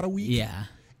for about a week. Yeah,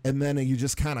 and then you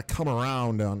just kind of come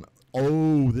around on.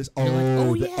 And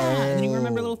then you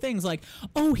remember little things like,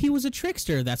 oh, he was a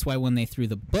trickster. That's why when they threw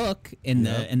the book in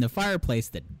the fireplace,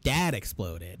 the dad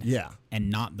exploded. Yeah, and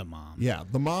not the mom. Yeah,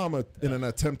 the mom, in an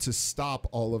attempt to stop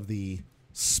all of the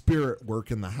spirit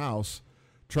work in the house,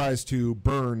 tries to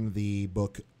burn the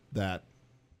book that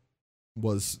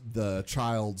was the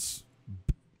child's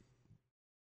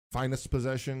finest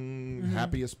possession,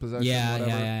 happiest possession, whatever.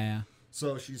 Yeah.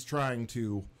 So she's trying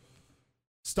to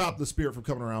stop the spirit from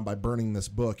coming around by burning this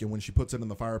book, and when she puts it in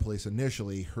the fireplace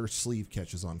initially, her sleeve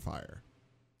catches on fire.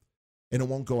 And it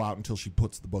won't go out until she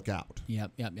puts the book out.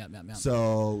 Yep.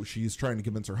 So she's trying to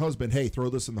convince her husband, hey,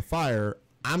 throw this in the fire.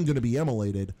 I'm going to be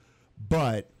immolated,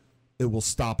 but it will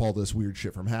stop all this weird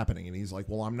shit from happening. And he's like,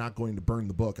 well, I'm not going to burn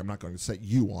the book. I'm not going to set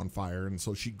you on fire. And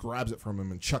so she grabs it from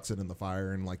him and chucks it in the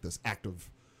fire in like this act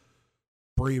of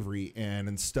bravery. And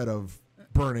instead of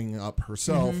burning up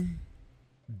herself,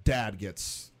 Dad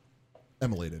gets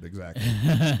immolated, exactly.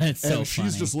 It's so and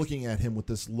she's funny. just looking at him with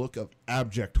this look of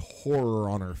abject horror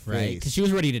on her face. Right, because she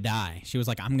was ready to die. She was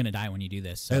like, I'm going to die when you do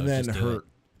this. So and then just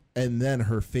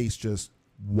her face just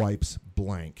wipes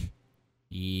blank.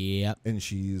 Yep. And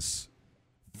she's,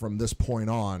 from this point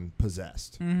on,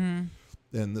 possessed. Mm-hmm.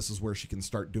 And this is where she can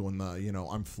start doing the,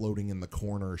 I'm floating in the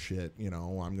corner shit.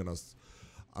 I'm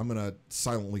gonna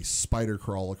silently spider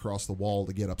crawl across the wall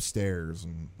to get upstairs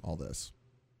and all this.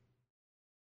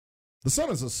 The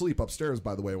son is asleep upstairs,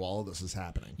 by the way, while all this is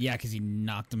happening. Yeah, because he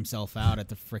knocked himself out at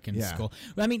the freaking school.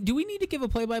 I mean, do we need to give a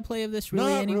play-by-play of this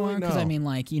really anymore? Because I mean,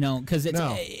 like, because it's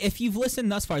if you've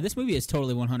listened thus far, this movie is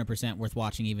totally 100% worth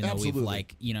watching, even though we've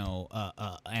like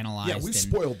analyzed. Yeah, we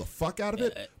spoiled the fuck out of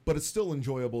it, but it's still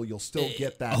enjoyable. You'll still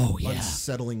get that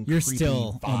unsettling, You're creepy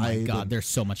still, vibe. oh my god, there's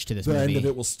so much to this the movie. end of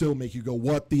it will still make you go,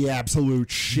 "What the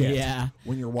absolute shit?" Yeah,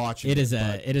 when you're watching. It is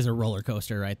a roller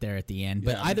coaster right there at the end.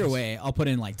 But either way, I'll put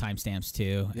in like timestamps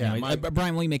too. Yeah, anyway,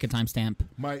 Brian, will you make a timestamp?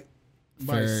 My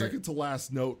second to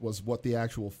last note was what the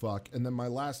actual fuck, and then my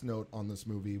last note on this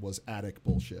movie was attic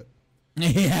bullshit.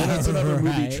 Yeah, and that's another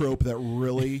movie trope that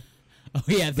really,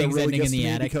 things really ending gets in the to me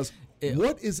attic. Because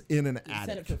what is in an You attic?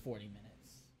 said it for 40 minutes.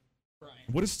 Brian.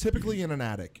 What is typically in an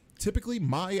attic? Typically,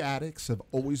 my attics have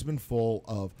always been full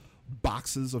of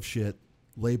boxes of shit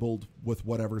labeled with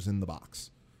whatever's in the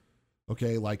box.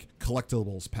 Okay, like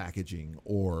collectibles packaging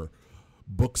or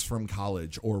books from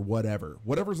college or whatever.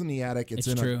 Whatever's in the attic,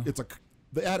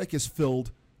 the attic is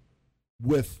filled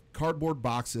with cardboard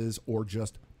boxes or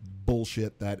just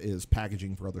bullshit that is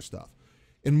packaging for other stuff.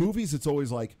 In movies, it's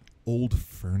always like old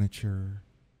furniture.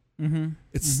 Mm-hmm.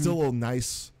 It's still a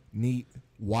nice, neat,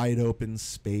 wide open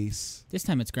space. This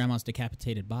time it's grandma's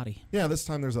decapitated body. Yeah, this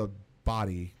time there's a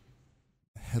body,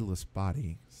 a headless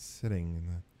body, sitting in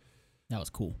the... That was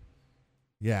cool.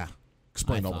 Yeah.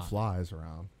 Explained all the flies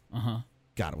around. Uh-huh.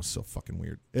 God, it was so fucking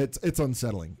weird. It's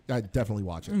unsettling. I definitely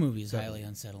watch it. The movie's highly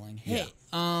unsettling. Hey,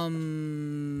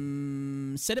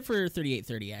 set it for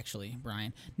 38:30, actually,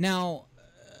 Brian. Now,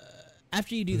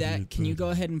 after you do that, can you go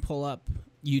ahead and pull up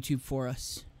YouTube for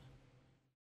us?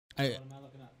 What am I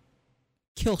looking up?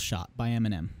 Kill Shot by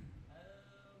Eminem.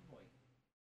 Boy.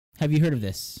 Have you heard of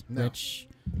this, No. Rich?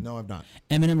 No, I've not.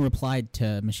 Eminem replied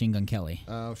to Machine Gun Kelly.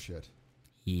 Oh, shit.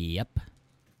 Yep.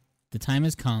 The time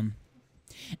has come.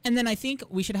 And then I think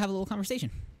we should have a little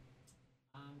conversation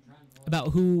about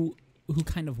who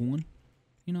kind of won,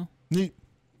 Neat.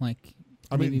 Like,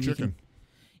 I'm maybe eating we chicken.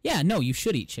 Yeah, no, you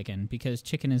should eat chicken because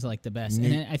chicken is like the best.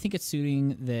 Neat. And I think it's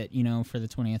suiting that, for the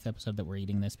 20th episode that we're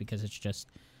eating this because it's just,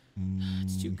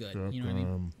 it's too good. You know what I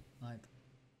mean? Like,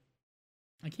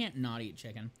 I can't not eat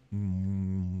chicken.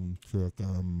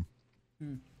 Chicken.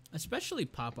 Especially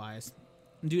Popeyes.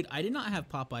 Dude, I did not have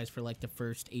Popeyes for like the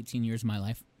first 18 years of my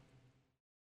life.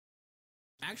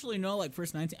 Actually, no, like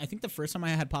first 19. I think the first time I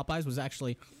had Popeyes was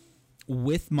actually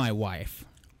with my wife.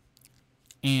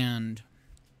 And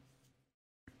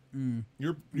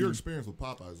Your experience with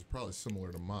Popeyes is probably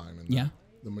similar to mine. And yeah,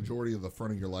 the majority of the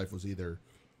front of your life was either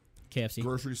KFC.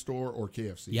 grocery store or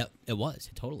KFC. Yep, it was.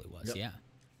 It totally was. Yep. Yeah.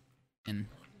 And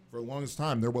For the longest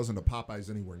time, there wasn't a Popeyes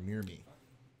anywhere near me.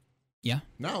 Yeah.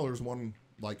 Now there's one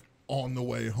like on the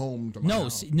way home to my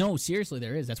house. No, seriously,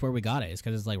 there is. That's where we got it. It's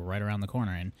because it's like right around the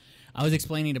corner. And I was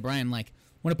explaining to Brian, like,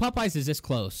 when a Popeyes is this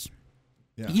close,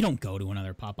 you don't go to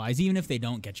another Popeyes, even if they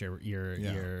don't get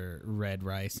your red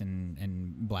rice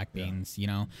and black beans, you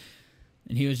know.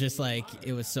 And he was just like,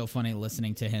 it was so funny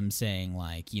listening to him saying,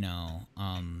 like, you know,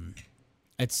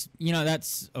 it's, you know,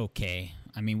 that's okay.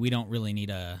 I mean, we don't really need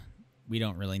to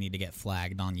get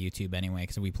flagged on YouTube anyway,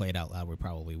 because if we play it out loud, we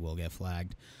probably will get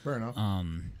flagged. Fair enough.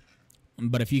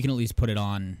 But if you can at least put it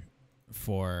on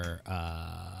for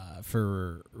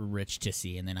Rich to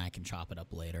see, and then I can chop it up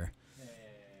later.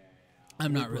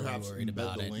 I'm not really worried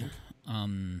about it. I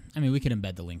mean, we could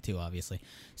embed the link too, obviously.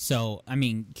 So, I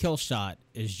mean, Killshot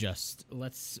is just.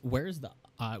 Where's the?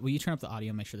 Will you turn up the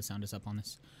audio? Make sure the sound is up on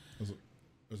this.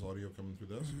 Is audio coming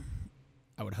through this?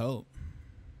 I would hope.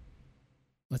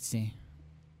 Let's see.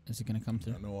 Is it going to come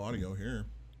through? Got no audio here.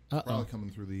 Probably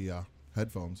coming through the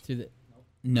headphones.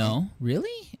 No,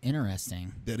 really?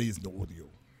 Interesting. That is no audio.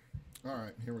 All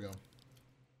right, here we go.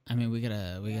 I mean, we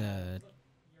gotta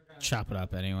chop it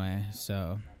up anyway.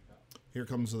 So here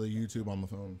comes the YouTube on the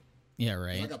phone. Yeah,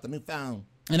 right. I got the new phone.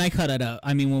 And I cut it up.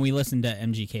 I mean, when we listened to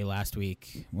MGK last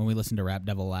week, when we listened to Rap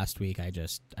Devil last week, I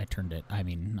turned it. I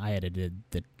mean, I edited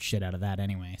the shit out of that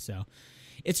anyway. So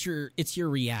it's your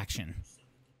reaction.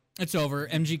 It's over.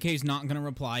 MGK's not gonna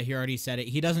reply. He already said it.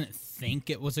 He doesn't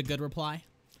think it was a good reply.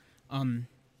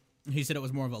 He said it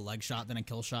was more of a leg shot than a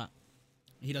kill shot.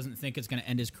 He doesn't think it's going to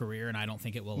end his career, and I don't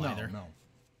think it will either. No.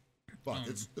 But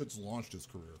it's launched his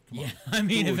career. Come on. I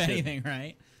mean, if anything,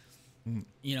 right?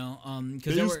 You know,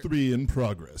 because phase 3 in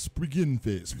progress. Begin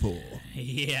phase 4.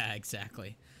 Yeah,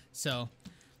 exactly. So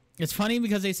it's funny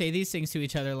because they say these things to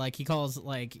each other. Like he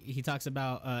talks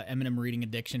about Eminem reading a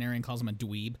dictionary and calls him a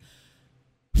dweeb.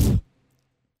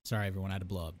 Sorry, everyone. I had to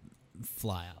blow up.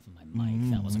 Fly off of my mic.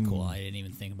 That wasn't cool. I didn't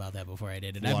even think about that before I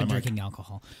did it. I've been drinking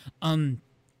alcohol.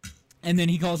 And then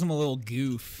he calls him a little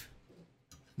goof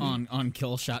on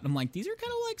Killshot. And I'm like, these are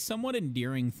kind of like somewhat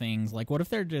endearing things. Like, what if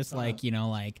they're just like, you know,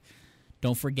 like,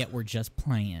 don't forget we're just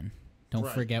playing. Don't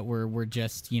forget we're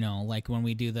just, you know, like when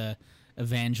we do the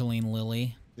Evangeline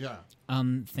Lilly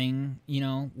thing, you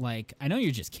know, like I know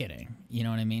you're just kidding. You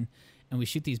know what I mean? And we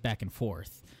shoot these back and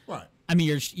forth. Right. I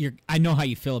mean, you're. I know how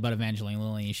you feel about Evangeline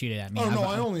Lilly. You shoot it at me. Oh no,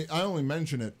 I only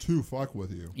mention it to fuck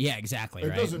with you. Yeah, exactly.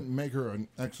 It doesn't make her an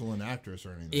excellent actress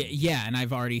or anything. Yeah, and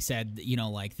I've already said, you know,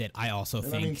 like that. I also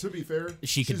think. I mean, to be fair,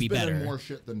 she could be been better. In more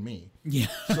shit than me. Yeah.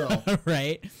 So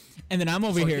right. And then I'm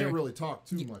over here. I can't really talk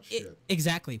too much shit.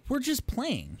 Exactly. We're just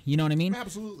playing. You know what I mean?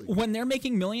 Absolutely. When they're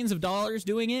making millions of dollars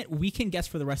doing it, we can guess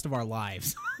for the rest of our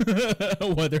lives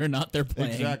whether or not they're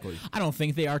playing. Exactly. I don't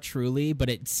think they are truly, but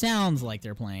it sounds like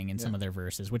they're playing in some of their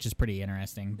verses, which is pretty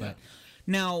interesting. But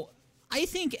now, I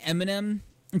think Eminem,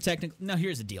 now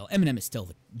here's the deal. Eminem is still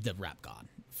the rap god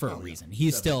for a reason.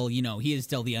 He's still, you know, he is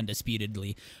still the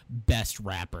undisputedly best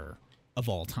rapper of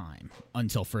all time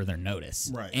until further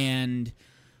notice. Right. And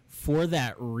for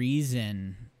that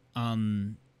reason,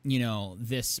 you know,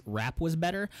 this rap was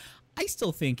better. I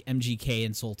still think MGK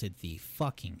insulted the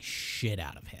fucking shit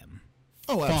out of him.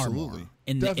 Oh, far absolutely.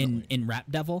 More in Rap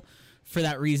Devil. For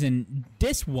that reason,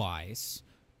 diss-wise,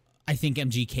 I think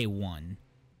MGK won.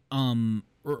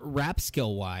 Rap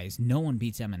skill-wise, no one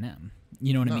beats Eminem.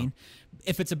 You know what I mean?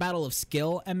 If it's a battle of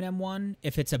skill, Eminem won.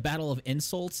 If it's a battle of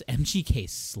insults, MGK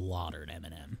slaughtered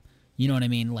Eminem. You know what I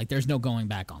mean? Like, there's no going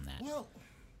back on that. Well,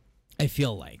 I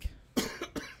feel like.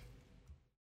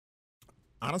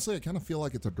 Honestly, I kind of feel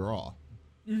like it's a draw.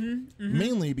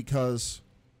 Mainly because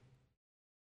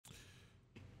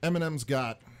Eminem's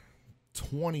got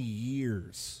 20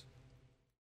 years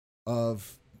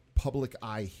of public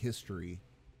eye history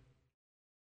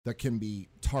that can be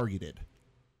targeted.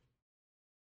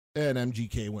 And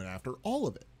MGK went after all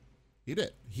of it. He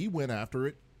did. He went after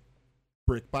it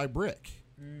brick by brick.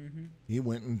 He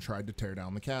went and tried to tear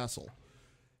down the castle.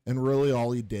 And really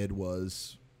all he did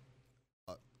was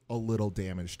a little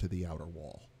damage to the outer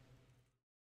wall.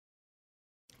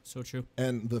 So true.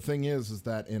 And the thing is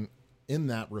that in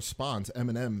that response,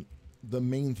 Eminem, the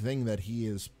main thing that he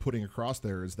is putting across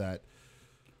there is that,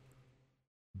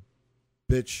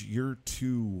 bitch, you're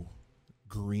too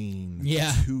green,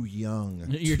 too young,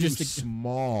 you're too just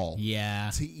small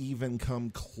to even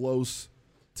come close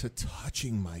to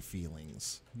touching my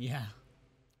feelings. Yeah,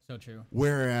 so true.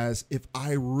 Whereas if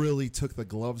I really took the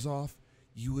gloves off,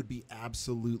 you would be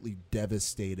absolutely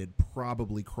devastated,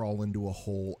 probably crawl into a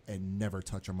hole and never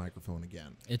touch a microphone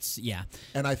again.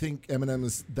 And I think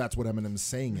that's what Eminem's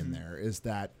saying in there, is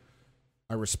that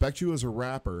I respect you as a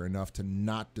rapper enough to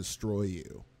not destroy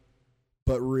you,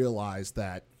 but realize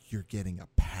that you're getting a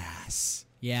pass.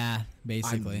 Yeah,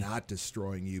 basically. I'm not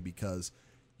destroying you because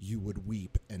you would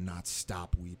weep and not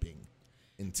stop weeping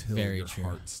until Very your true.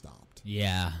 heart stopped.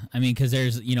 Yeah, I mean, because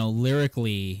there's,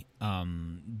 lyrically, I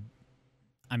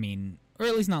mean, or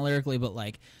at least not lyrically, but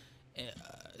like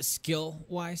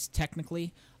skill-wise,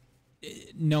 technically,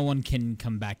 no one can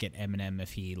come back at Eminem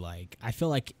if he, like, I feel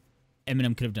like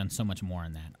Eminem could have done so much more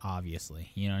in that,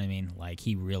 obviously. You know what I mean? Like,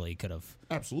 he really could have.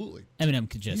 Absolutely. Eminem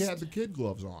could just. He had the kid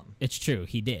gloves on. It's true,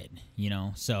 he did,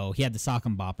 so he had the sock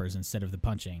and boppers instead of the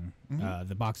punching,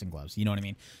 the boxing gloves, you know what I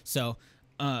mean? So,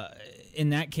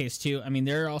 in that case, too, I mean,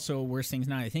 there are also worse things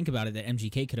now that I think about it that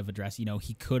MGK could have addressed.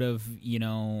 He could have,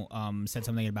 said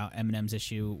something about Eminem's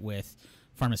issue with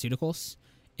pharmaceuticals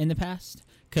in the past.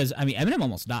 Because, I mean, Eminem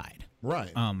almost died.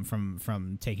 Right.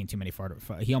 From taking too many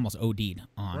he almost OD'd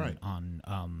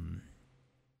on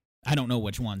I don't know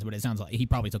which ones, but it sounds like he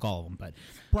probably took all of them. But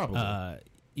probably.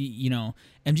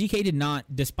 MGK did not,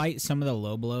 despite some of the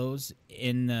low blows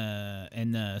in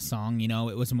the song,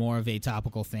 it was more of a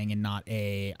topical thing and not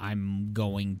a I'm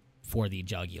going for the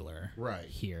jugular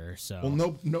here. So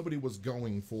nobody was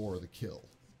going for the kill.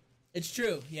 It's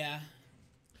true, yeah.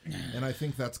 And I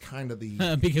think that's kind of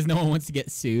the because no one wants to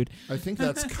get sued. I think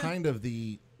that's kind of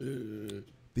the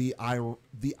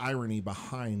irony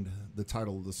behind the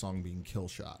title of the song being "Kill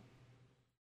Shot"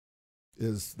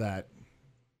 is that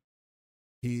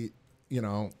MGK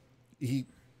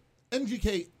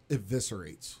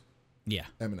eviscerates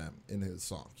Eminem in his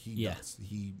song. He does.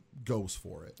 He goes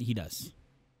for it. He does.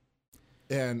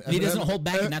 And he doesn't hold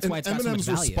back, and that's why it's got so much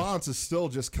value. Eminem's response is still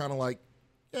just kind of like,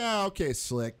 yeah, okay,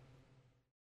 slick.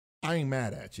 I ain't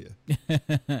mad at you.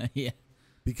 Yeah.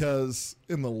 Because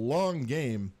in the long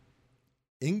game,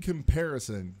 in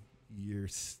comparison, you're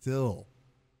still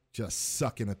just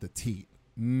sucking at the teat.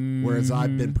 Mm-hmm. Whereas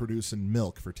I've been producing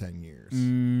milk for 10 years.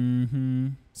 Mm-hmm.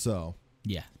 So.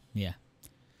 Yeah.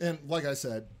 And like I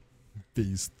said,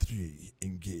 Phase 3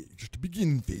 engaged.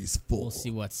 Begin Phase 4. We'll see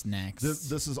what's next.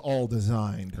 This is all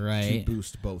designed to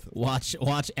boost both of them. Watch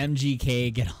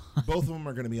MGK get on. Both of them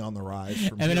are going to be on the rise.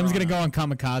 Eminem's going to go on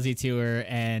Kamikaze Tour,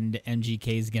 and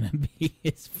MGK's going to be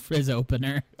his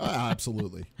opener.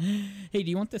 Absolutely. Hey, do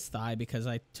you want this thigh? Because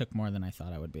I took more than I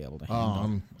thought I would be able to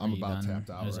handle. I'm about tapped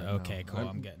out right okay, now. cool.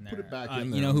 I'm getting there. Put it back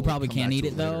in there. You know who probably can't eat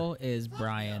it, though, is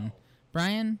Brian.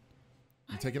 Brian?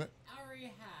 You taking it?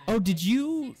 Oh, did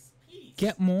you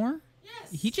get more?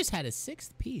 Yes. He just had his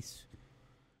 6th piece.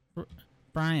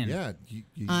 Brian. Yeah.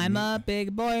 I'm a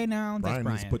big boy now. Brian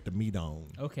needs to put the meat on.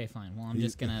 Okay, fine. Well, I'm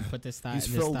just going to put this thigh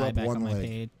back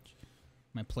on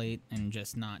my plate, and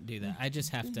just not do that. I just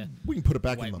have to We can put it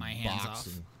back in the my hands box off.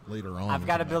 and later on. I've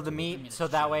got to build the meat so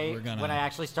that way when I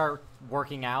actually start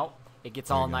working out, it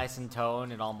gets all nice and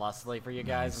toned and all muscly for you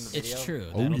guys in the video. It's true.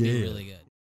 That'll be really good.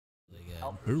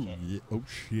 Oh, Oh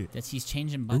shit! He's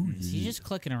changing buttons. He's just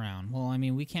clicking around. Well, I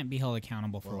mean, we can't be held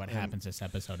accountable for what happens this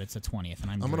episode. It's the 20th,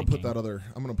 and I'm gonna put that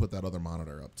other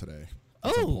monitor up today.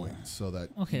 At some point, so that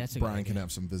that's Brian can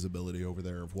have some visibility over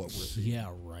there of what we're seeing. Yeah,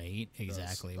 right.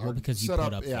 Exactly. Well, because you put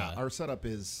up. Our setup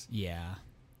is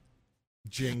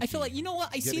janky. I feel like, you know what?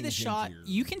 I see the shot.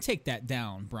 You can take that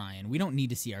down, Brian. We don't need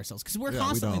to see ourselves because we're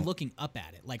constantly looking up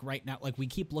at it. Like right now, like we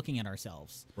keep looking at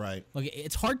ourselves. Right. Like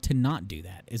it's hard to not do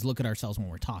that. Is look at ourselves when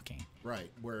we're talking.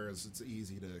 Right. Whereas it's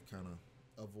easy to kind of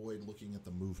avoid looking at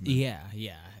the movement. Yeah,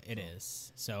 it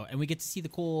is. So, and we get to see the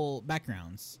cool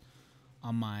backgrounds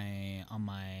on my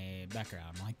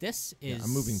background. Like this is. Yeah,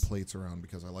 I'm moving plates around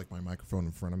because I like my microphone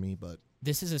in front of me, but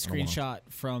this is a screenshot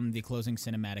from the closing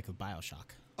cinematic of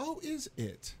BioShock. Oh, is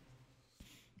it?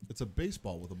 It's a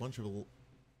baseball with a bunch of little.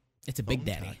 It's a Big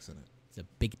Daddy. In it. It's a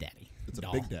Big Daddy. It's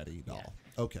doll. a Big Daddy doll.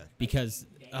 Yeah. Okay. Because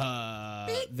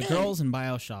the girls in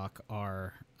BioShock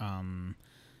are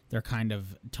they're kind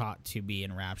of taught to be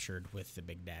enraptured with the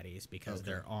Big Daddies because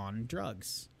they're on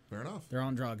drugs. Fair enough. They're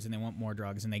on drugs and they want more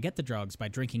drugs, and they get the drugs by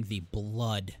drinking the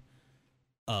blood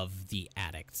of the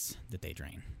addicts that they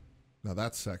drain. Now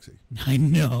that's sexy. I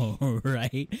know,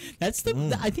 right? That's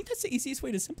the. I think that's the easiest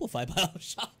way to simplify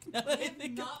BioShock. Now that I have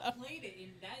not played it,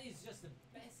 and that is just the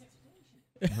best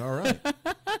explanation. All right.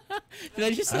 Did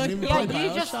I just I like didn't play even you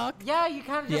BioShock? you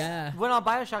kind of just went on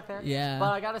BioShock there. Yeah.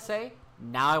 But I gotta say,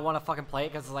 now I want to fucking play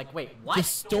it because it's like, wait, what? The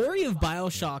story of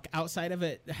BioShock, outside of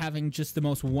it having just the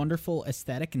most wonderful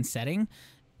aesthetic and setting,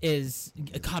 is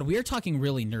God. We are talking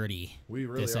really nerdy. We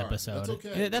really this are. episode. That's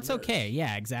okay. That's okay.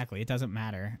 Yeah, exactly. It doesn't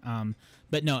matter.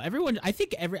 But no, everyone. I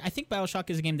think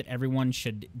BioShock is a game that everyone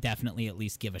should definitely at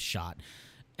least give a shot.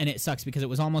 And it sucks because it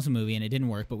was almost a movie and it didn't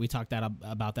work. But we talked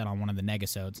about that on one of the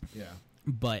Negasodes. Yeah.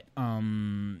 But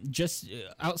just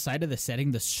outside of the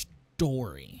setting, the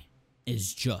story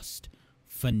is just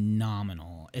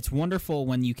phenomenal. It's wonderful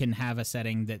when you can have a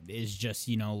setting that is just,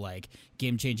 you know, like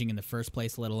game changing in the first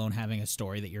place, let alone having a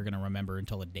story that you're going to remember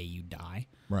until the day you die.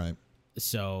 Right.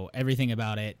 So everything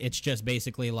about it, it's just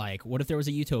basically like, what if there was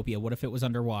a utopia? What if it was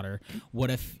underwater? What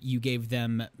if you gave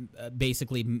them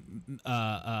basically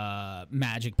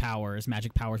magic powers?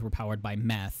 Magic powers were powered by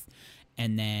meth,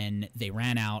 and then they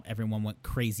ran out, everyone went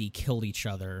crazy, killed each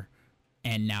other,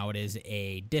 and now it is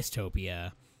a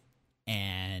dystopia,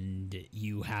 and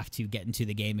you have to get into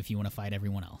the game if you want to fight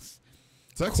everyone else.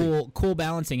 Cool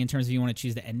balancing in terms of you want to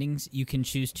choose the endings. You can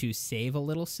choose to save a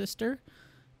little sister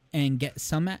and get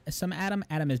some Adam.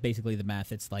 Adam is basically the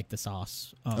meth. It's like the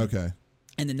sauce. Okay.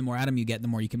 And then the more Adam you get, the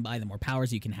more you can buy, the more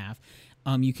powers you can have.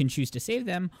 You can choose to save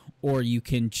them, or you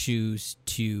can choose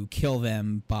to kill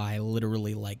them by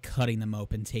literally like cutting them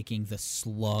open, taking the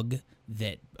slug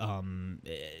that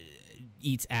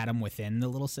eats Adam within the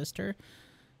little sister,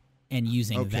 and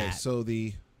using that.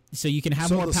 So you can have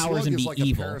more powers and be like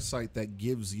evil. A parasite that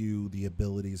gives you the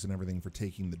abilities and everything for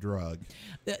taking the drug.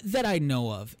 That I know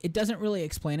of. It doesn't really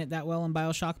explain it that well in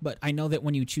BioShock, but I know that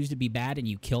when you choose to be bad and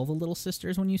you kill the little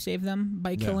sisters when you save them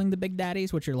by killing the big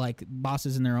daddies, which are like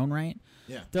bosses in their own right.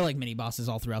 Yeah. They're like mini bosses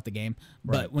all throughout the game.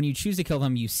 Right. But when you choose to kill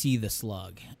them, you see the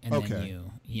slug. And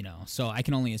then you know. So I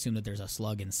can only assume that there's a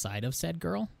slug inside of said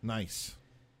girl. Nice.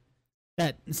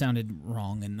 That sounded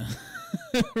wrong in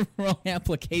the wrong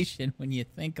application when you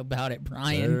think about it,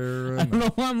 Brian. I don't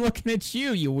know why I'm looking at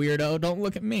you, you weirdo. Don't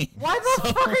look at me. Why the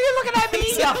fuck are you looking at me,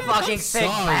 you fucking sick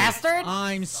bastard?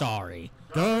 I'm sorry.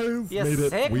 I've You made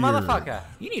sick it weird. motherfucker.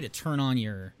 You need to turn on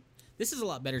your... This is a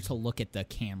lot better to look at the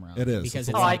camera. It is. Because It's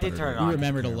a it's lot I like, did turn it you on.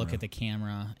 remember to Camera. look at the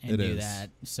camera and It do is. that.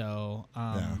 So,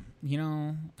 Yeah. you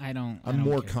know, I don't I'm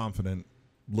more care. confident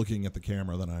looking at the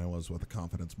camera than I was with a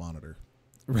confidence monitor.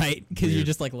 Right, because you're Weird.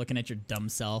 just like looking at your dumb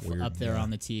self Weird, up there yeah. on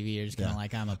the TV. You're just kind of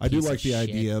like, I'm a piece I do of like the shit.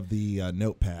 idea of the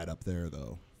notepad up there,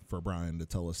 though, for Brian to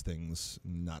tell us things,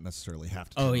 not necessarily have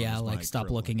to. Oh, turn on yeah, his like mic stop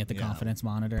for- looking at the yeah, confidence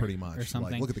monitor pretty much. or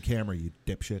something. Like, look at the camera, you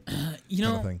dipshit. You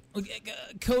kind of know, thing.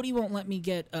 Cody won't let me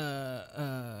get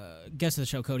guest of the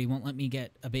show. Cody won't let me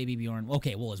get a baby Bjorn.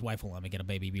 Okay, well, his wife won't let me get a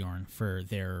baby Bjorn for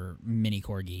their mini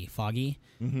corgi, Foggy,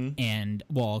 and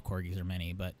well, all corgis are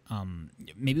mini, but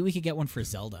maybe we could get one for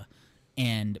Zelda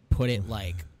and put it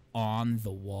like on the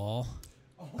wall.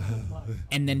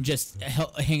 And then just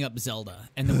hang up Zelda,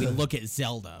 and then we look at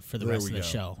Zelda for the There rest we of the go.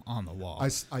 show on the wall.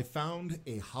 I found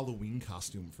a Halloween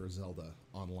costume for Zelda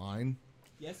online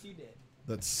Yes, you did.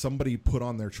 that somebody put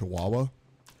on their Chihuahua.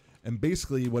 And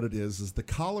basically what it is the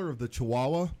collar of the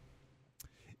Chihuahua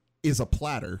is a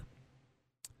platter.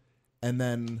 And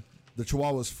then the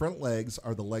Chihuahua's front legs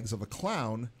are the legs of a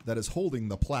clown that is holding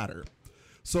the platter.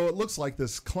 So it looks like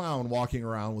this clown walking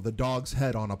around with a dog's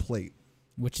head on a plate.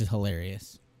 Which is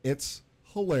hilarious. It's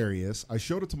hilarious. I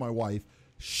showed it to my wife.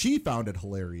 She found it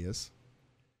hilarious.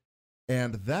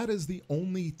 And that is the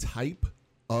only type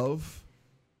of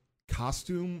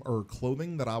costume or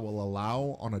clothing that I will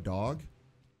allow on a dog,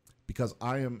 because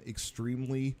I am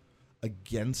extremely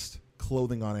against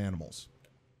clothing on animals.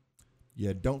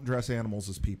 You don't dress animals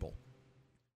as people.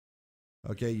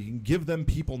 Okay, you can give them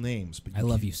people names, but I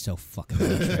love you so fucking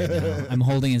much right now. I'm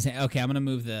holding his hand. Okay, I'm going to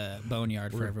move the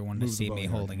boneyard for We're- everyone to move the see me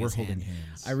boneyard. holding We're his holding hand.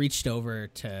 hands. I reached over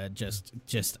to just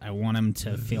I want him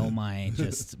to feel my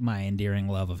my endearing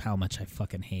love of how much I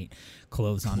fucking hate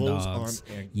clothes on Clothes dogs.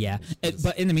 on animals Yeah, is-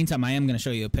 but in the meantime, I am going to show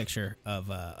you a picture of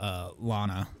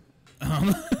Lana.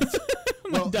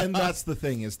 Well, and that's the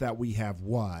thing, is that we have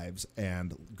wives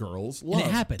and girls love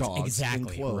it happens. dogs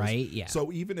Exactly, in clothes. right? Yeah.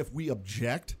 So even if we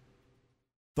object,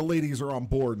 the ladies are on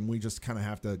board, and we just kind of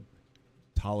have to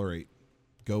tolerate,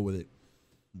 go with it,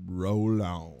 roll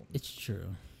on. It's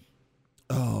true.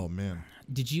 Oh man,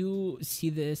 Did you see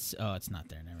this? Oh, it's not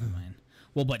there. Never mind.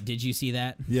 Well, but did you see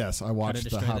that? yes, I watched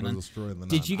Destroy How the to Nun. Destroy the Nun.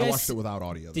 Did you I guys- watched it without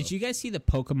audio. Did though. you guys see the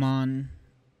Pokemon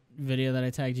video that I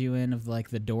tagged you in of like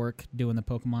the dork doing the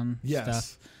Pokemon Yes.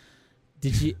 stuff?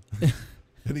 Did you?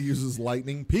 And he uses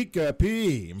lightning, Pika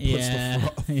Pee, and puts Yeah, the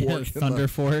fork yeah, in Thunder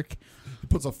Fork. he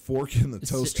puts a fork in the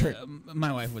toaster.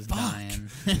 My wife was dying.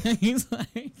 He's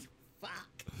like,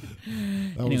 "Fuck."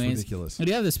 That was Anyways, ridiculous. Do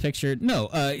you have this picture? No.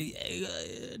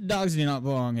 Dogs do not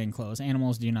belong in clothes.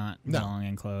 Animals do not No. belong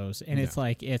in clothes. And No. it's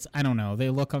like I don't know. They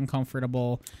look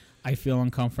uncomfortable. I feel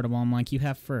uncomfortable. I'm like, you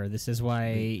have fur. This is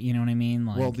why. You know what I mean?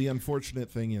 Like, Well, the unfortunate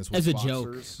thing is, with As a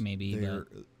boxers, joke, maybe,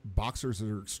 boxers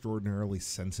are extraordinarily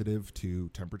sensitive to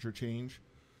temperature change.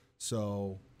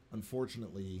 So,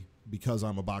 unfortunately, because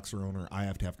I'm a boxer owner, I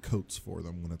have to have coats for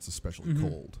them when it's especially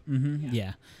cold.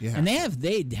 yeah. You have And to.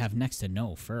 they have next to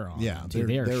no fur on. Yeah, them, too.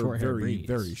 They are they're short hair very breeds.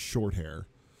 very short hair.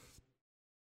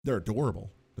 They're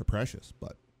adorable. They're precious,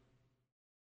 but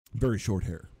very short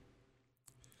hair.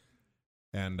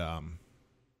 And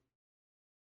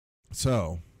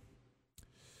so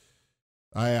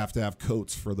I have to have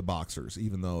coats for the boxers,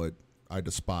 even though I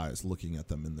despise looking at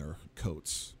them in their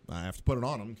coats. I have to put it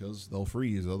on them because they'll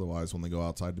freeze otherwise when they go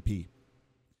outside to pee.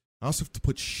 I also have to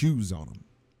put shoes on them.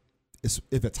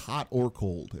 If it's hot or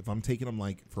cold. If I'm taking them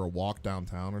like for a walk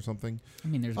downtown or something. I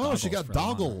mean, there's she got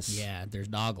doggles. Yeah, there's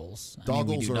doggles.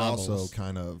 Doggles are also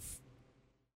kind of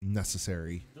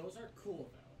necessary. Those are cool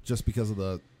though. Just because of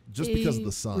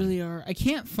the sun. Really are. I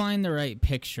can't find the right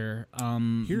picture.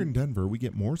 Here in Denver, we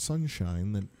get more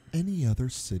sunshine than any other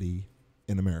city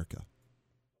in America.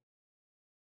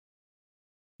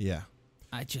 Yeah.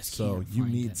 I just so can't you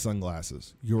find need it.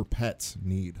 sunglasses. Your pets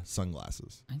need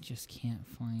sunglasses. I just can't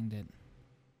find it.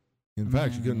 In I'm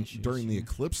fact, you having can issues during the here.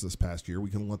 eclipse this past year, we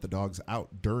couldn't let the dogs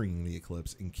out during the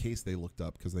eclipse in case they looked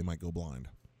up because they might go blind.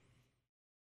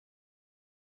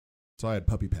 So I had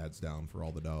puppy pads down for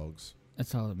all the dogs.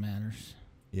 That's all that matters.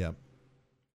 Yep.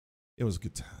 It was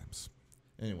good times.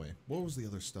 Anyway, what was the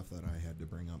other stuff that I had to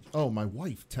bring up? Oh, my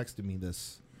wife texted me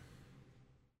this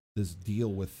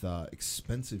deal with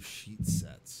expensive sheet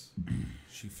sets.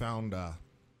 She found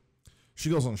she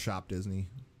goes on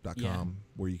shopdisney.com Yeah.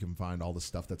 where you can find all the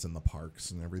stuff that's in the parks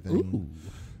and everything. Ooh.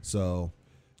 So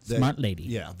Smart lady.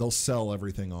 Yeah, they'll sell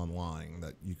everything online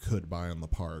that you could buy in the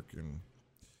park. And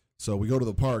so we go to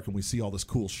the park and we see all this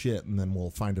cool shit, and then we'll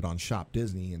find it on Shop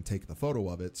Disney and take the photo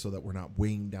of it so that we're not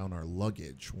weighing down our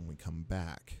luggage when we come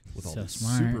back with all So these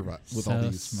smart. all So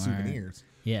these smart. souvenirs.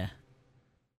 Yeah.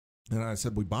 And I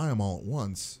said we buy them all at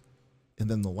once, and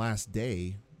then the last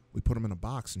day we put them in a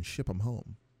box and ship them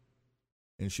home.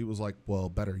 And she was like, well,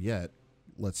 better yet,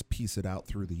 let's piece it out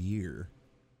through the year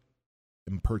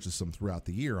and purchase them throughout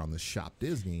the year on the Shop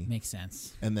Disney. Makes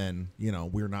sense. And then,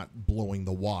 we're not blowing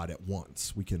the wad at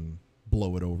once. We can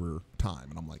blow it over time.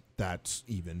 And I'm like, that's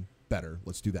even better.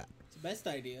 Let's do that. It's the best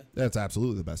idea. That's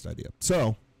absolutely the best idea.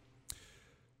 So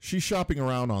she's shopping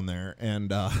around on there, and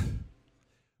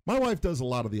my wife does a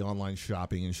lot of the online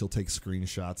shopping, and she'll take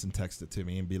screenshots and text it to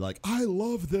me and be like, I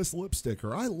love this lipstick,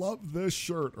 or I love this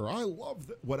shirt, or I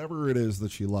love whatever it is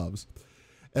that she loves.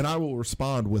 And I will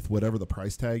respond with whatever the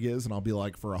price tag is, and I'll be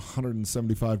like, for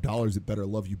 $175, it better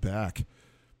love you back.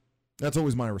 That's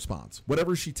always my response.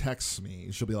 Whatever she texts me,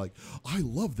 she'll be like, I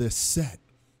love this set.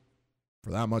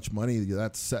 For that much money,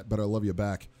 that set better love you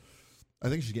back. I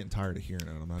think she's getting tired of hearing it.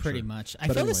 I'm not Pretty sure. much. I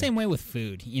But feel anyway. the same way with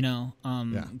food, Yeah.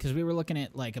 because we were looking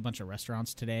at like a bunch of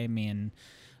restaurants today, me and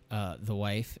the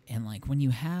wife, and like when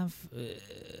you have,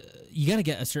 you got to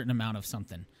get a certain amount of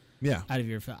something Yeah. out of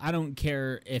your food. I don't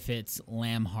care if it's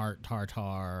lamb heart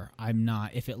tartare. I'm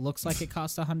not. If it looks like it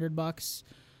costs $100,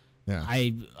 Yeah.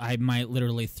 I might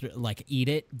literally eat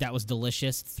it. That was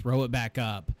delicious. Throw it back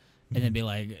up, and then be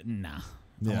like, nah, I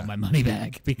Yeah. want my money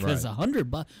back because Right.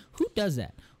 $100. Who does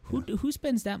that? Who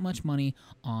spends that much money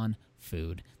on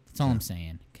food? That's all I'm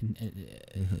saying.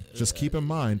 Just keep in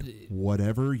mind,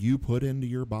 whatever you put into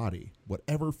your body,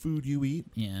 whatever food you eat,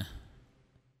 Yeah.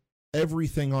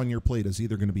 everything on your plate is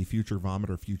either going to be future vomit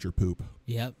or future poop.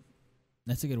 Yep.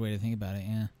 That's a good way to think about it.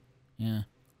 Yeah. Yeah.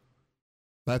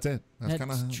 That's it. That's That's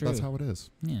kind of true. that's how it is.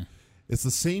 Yeah. It's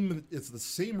the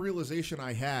same realization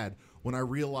I had when I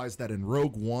realized that in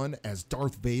Rogue One, as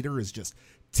Darth Vader is just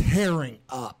tearing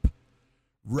up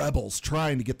rebels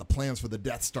trying to get the plans for the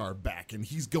Death Star back, and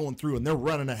he's going through and they're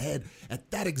running ahead. At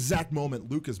that exact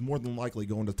moment, Luke is more than likely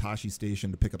going to Tashi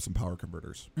Station to pick up some power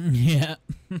converters. Yeah.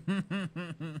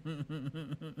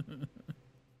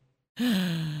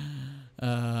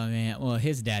 Man. Well,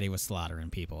 his daddy was slaughtering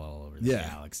people all over the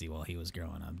galaxy while he was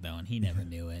growing up, though, and he never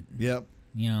knew it. Yep.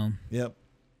 You know. Yep.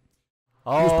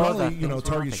 Oh, He was the probably, things we don't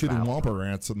target think shooting about. wampa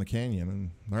rats in the canyon,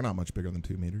 and they're not much bigger than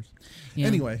 2 meters. Yeah.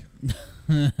 Anyway,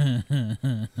 kind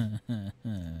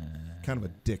of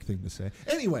a dick thing to say.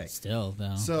 Anyway, Still,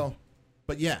 though. so,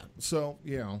 but yeah, so,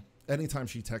 anytime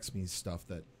she texts me stuff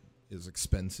that is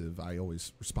expensive, I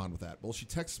always respond with that. Well, she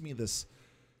texts me this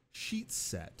sheet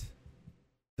set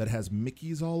that has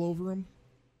Mickeys all over them.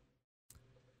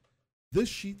 This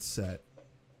sheet set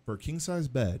for a king-size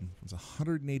bed was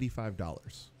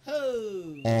 $185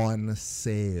 Oh. on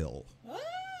sale.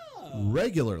 Oh.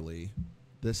 Regularly,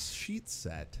 this sheet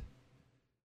set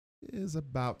is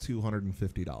about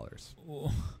 $250.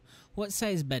 What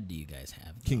size bed do you guys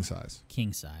have? though? King size.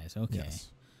 King size. Okay. Yes.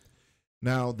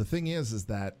 Now, the thing is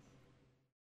that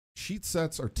sheet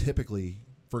sets are typically,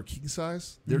 for king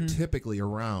size, they're Mhm. typically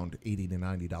around $80 to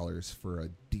 $90 for a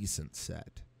decent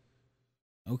set.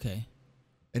 Okay.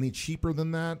 Any cheaper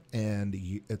than that, and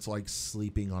it's like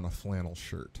sleeping on a flannel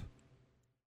shirt.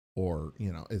 or,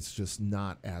 you know, it's just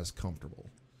not as comfortable.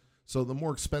 So the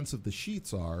more expensive the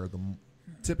sheets are,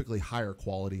 typically higher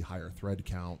quality, higher thread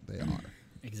count they are.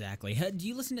 Exactly. Do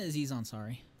you listen to Aziz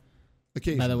Ansari?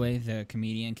 Occasionally. By the way, the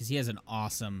comedian, because he has an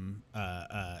awesome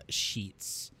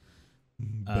sheets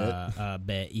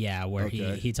bit, yeah, where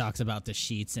he talks about the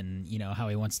sheets and, you know, how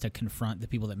he wants to confront the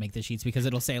people that make the sheets, because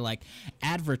it'll say like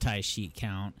advertise sheet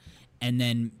count, and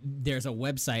then there's a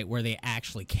website where they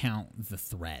actually count the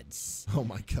threads. Oh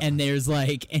my god! And there's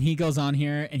like, and he goes on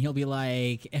here and he'll be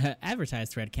like,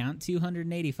 advertised thread count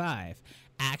 285,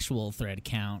 actual thread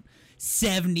count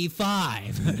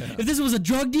 75. Yeah. If this was a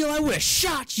drug deal, I would have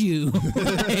shot you.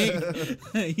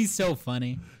 Like, he's so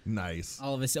funny. Nice.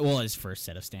 All of his, well, his first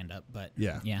set of stand up, but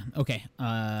yeah. Okay.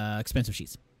 Expensive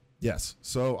sheets. Yes.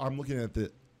 So I'm looking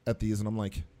at these and I'm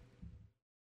like,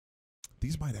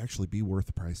 these might actually be worth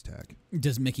the price tag.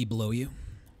 Does Mickey blow you?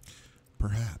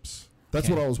 Perhaps. That's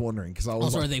what I was wondering, because I was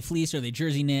also, like, are they fleece? Are they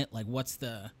jersey knit? Like, what's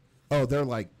the? Oh, they're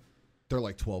like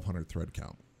 1,200 thread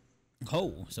count.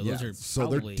 Oh, so those are so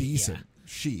probably, they're decent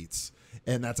sheets,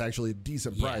 and that's actually a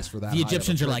decent price for that. The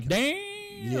Egyptians are like, count. damn.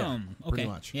 Yeah, okay. pretty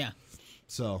much. Yeah.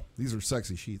 So these are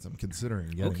sexy sheets. I'm considering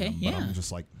getting them, but I'm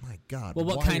just like, my god. Well,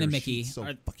 what why kind of are Mickey? sheets so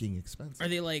fucking expensive? Are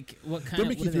they like what kind? They're of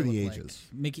Mickey what do through they the look ages.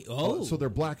 Like? Mickey. Oh, so they're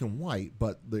black and white,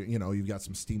 but you know, you've got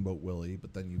some Steamboat Willie,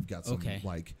 but then you've got some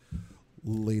like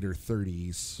later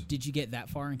 30s. Did you get that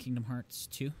far in Kingdom Hearts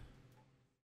 2?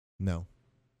 No.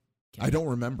 I don't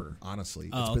remember, honestly.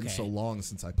 It's been so long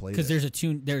since I played it. Because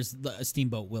there's a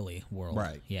Steamboat Willie world.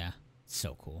 Right. Yeah.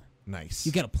 So cool. Nice.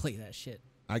 You got to play that shit.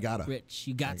 I gotta. Rich,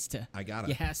 you got to. I gotta.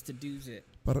 You has to do it.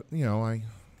 But, you know, I'm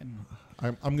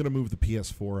going to move the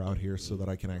PS4 out here so that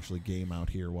I can actually game out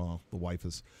here while the wife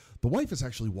is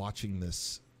actually watching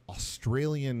this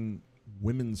Australian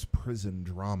women's prison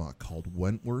drama called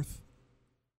Wentworth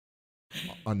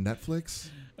on Netflix.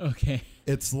 Okay.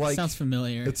 It's like, sounds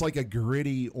familiar. It's like a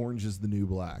gritty Orange is the New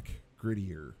Black.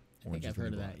 Grittier. I think I've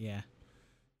heard of that, yeah.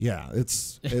 Yeah,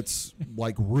 it's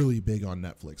like really big on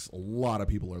Netflix. A lot of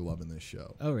people are loving this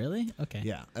show. Oh, really? Okay.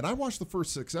 Yeah, and I watched the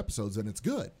first 6 episodes, and it's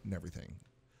good and everything.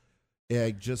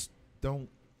 I just don't.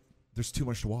 There's too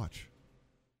much to watch.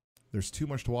 There's too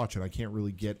much to watch, and I can't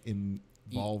really get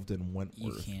involved in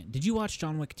Wentworth. You can't. Did you watch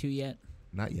John Wick 2 yet?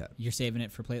 Not yet. You're saving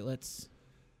it for platelets?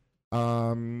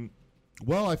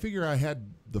 Well, I figure I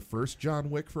had the first John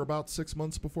Wick for about 6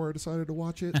 months before I decided to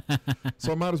watch it.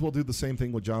 So I might as well do the same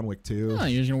thing with John Wick 2. No,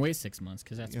 you're going to wait 6 months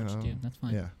because that's what you do. That's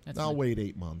fine. Yeah. I'll fine. wait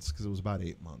 8 months because it was about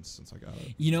 8 months since I got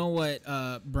it. You know what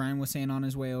Brian was saying on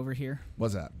his way over here?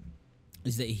 What's that?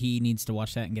 Is that he needs to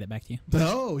watch that and get it back to you?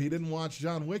 No, he didn't watch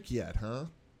John Wick yet, huh?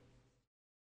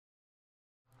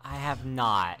 I have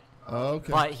not.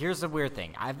 Okay. But here's the weird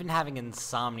thing. I've been having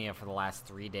insomnia for the last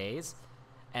 3 days.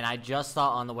 And I just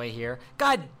thought on the way here,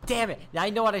 God damn it! I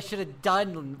know what I should have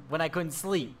done when I couldn't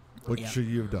sleep. What should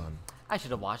you have done? I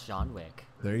should have watched John Wick.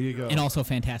 There you go. And also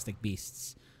Fantastic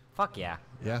Beasts. Fuck yeah.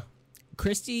 Yeah.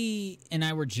 Christy and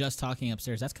I were just talking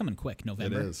upstairs. That's coming quick,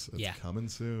 November. It is. It's coming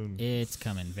soon. It's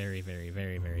coming very, very,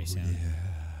 very, very soon. Yeah.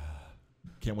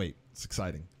 Can't wait. It's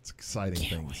exciting. It's exciting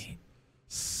Can't things. wait.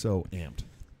 So amped.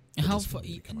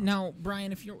 Now,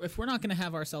 Brian, if we're not going to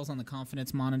have ourselves on the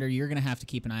confidence monitor, you're going to have to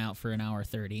keep an eye out for an hour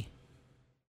 30.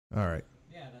 All right.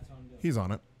 Yeah, that's what I'm doing. He's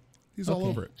on it. He's all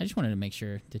over it. I just wanted to make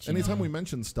sure that you Anytime we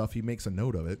mention stuff, he makes a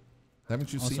note of it.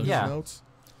 Haven't you seen his Yeah. notes?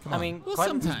 Come I on. mean, Well, quite-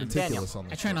 sometimes. Daniel, Meticulous on I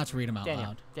this try stuff. not to read them out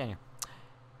loud. Daniel,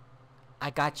 I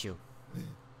got you.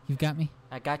 You've got me?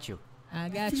 I got you. I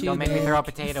got you, Don't make me babe. throw a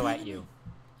potato at you.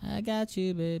 I got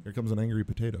you, babe. Here comes an angry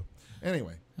potato.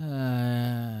 Anyway.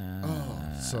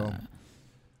 So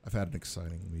I've had an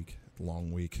exciting week.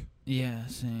 Long week. Yeah,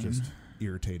 same. Just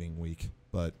irritating week.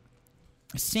 But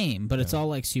Same, but it's all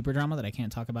like super drama that I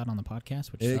can't talk about on the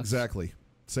podcast, which sucks. exactly.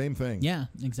 Same thing. Yeah,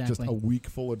 exactly. Just a week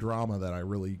full of drama that I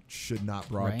really should not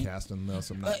broadcast, and thus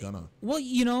I'm not gonna. Well,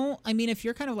 you know, I mean, if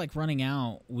you're kind of like running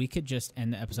out, we could just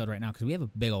end the episode right now because we have a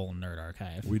big old nerd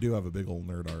archive. We do have a big old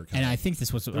nerd archive. And I think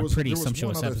this was a pretty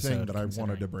sumptuous one other episode. thing that I wanted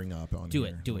considering. to bring up on Do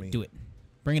here. it, do it.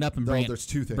 Bring it up and bring it. There's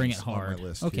two things Bring it on my hard.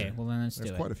 list Okay, here. well then let's There's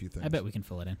do it. quite a few things. I bet we can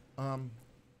fill it in.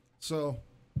 So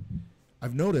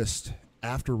I've noticed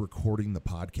after recording the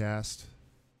podcast,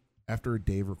 after a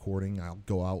day of recording, I'll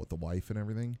go out with the wife and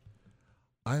everything.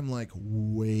 I'm like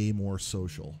way more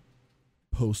social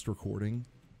post recording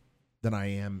than I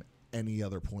am any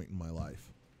other point in my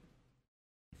life.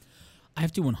 I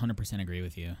have to 100% agree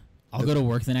with you. I'll go to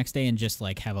work the next day and just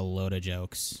like have a load of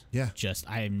jokes. Yeah.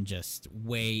 I'm just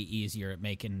way easier at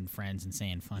making friends and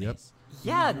saying funnies. Yep.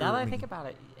 Yeah, now that I think about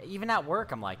it, even at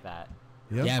work, I'm like that.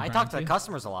 Yep. Yeah, I Brian, talk to the too.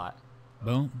 customers a lot.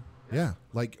 Boom. Yeah.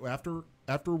 Like after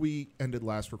after we ended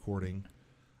last recording,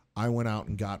 I went out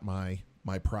and got my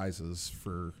prizes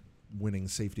for winning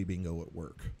safety bingo at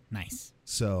work. Nice.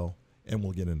 So, and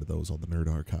we'll get into those on the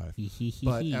Nerd Archive.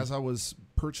 But as I was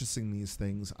purchasing these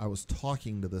things, I was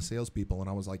talking to the salespeople, and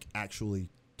I was like actually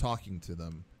talking to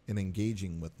them and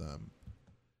engaging with them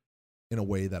in a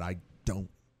way that I don't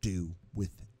do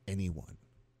with anyone.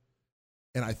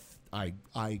 And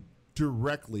I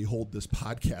directly hold this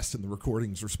podcast and the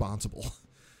recordings responsible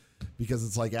because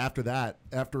it's like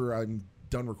after I'm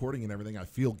done recording and everything, I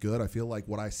feel good. I feel like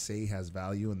what I say has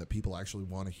value and that people actually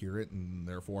want to hear it, and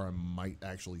therefore I might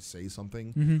actually say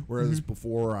something. Whereas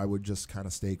before I would just kind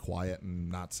of stay quiet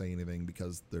and not say anything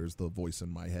because there's the voice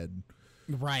in my head.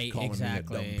 Right, calling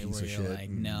exactly. me a dumb piece of shit, like,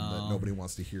 and no, that nobody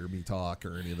wants to hear me talk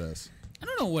or any of this. I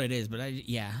don't know what it is, but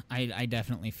I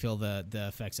definitely feel the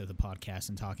effects of the podcast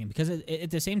and talking, because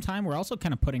at the same time we're also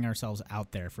kind of putting ourselves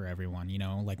out there for everyone. You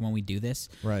know, like when we do this,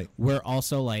 right? We're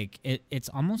also like it's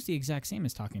almost the exact same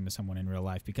as talking to someone in real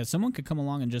life, because someone could come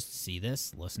along and just see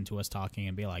this, listen to us talking,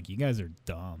 and be like, "You guys are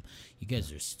dumb, you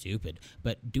guys are stupid."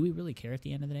 But do we really care at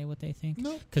the end of the day what they think?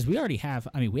 No, because we already have.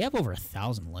 I mean, we have over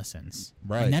 1,000 listens,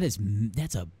 right? And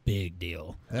that's a big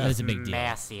deal. Yeah. That is a big deal.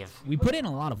 Massive. We put in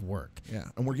a lot of work. Yeah,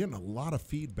 and we're getting a lot of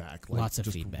feedback. Like lots of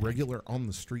just feedback. Regular on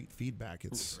the street feedback.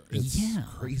 It's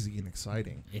crazy and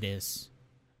exciting. It is.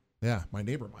 Yeah, my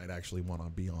neighbor might actually want to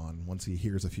be on once he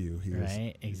hears a few.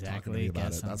 Right, exactly. Talking to me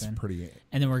about it. That's pretty.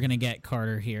 And then we're gonna get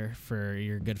Carter here, for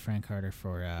your good friend Carter,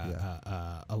 for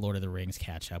a Lord of the Rings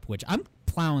catch up, which I'm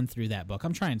plowing through that book.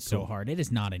 I'm trying so hard. It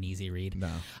is not an easy read.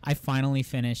 No, I finally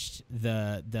finished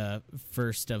the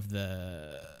first of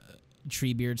the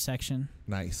Treebeard section.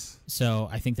 Nice. So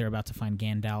I think they're about to find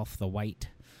Gandalf the White.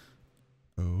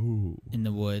 Oh. In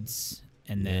the woods,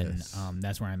 and then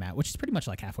that's where I'm at, which is pretty much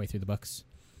like halfway through the books.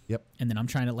 Yep. And then I'm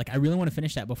trying to I really want to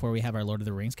finish that before we have our Lord of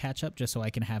the Rings catch up, just so I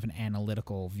can have an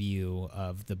analytical view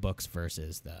of the books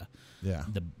versus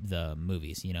the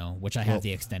movies, you know, which I have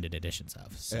the extended editions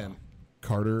of. So. And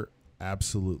Carter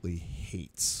absolutely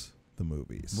hates the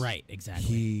movies. Right, exactly.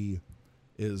 He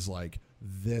is like,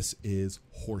 this is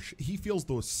horseshit. He feels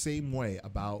the same way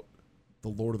about the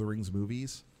Lord of the Rings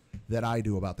movies that I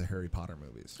do about the Harry Potter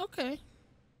movies. Okay.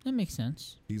 That makes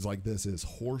sense. He's like, this is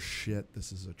horse shit.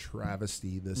 This is a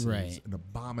travesty. This is an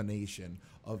abomination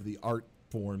of the art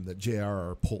form that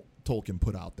J.R.R. Tolkien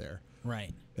put out there. Right.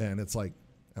 And it's like,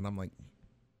 and I'm like,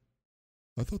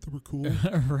 I thought they were cool.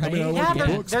 Right. I mean, I like the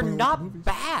books, they're but I like not the movies.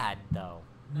 bad, though.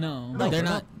 No, they're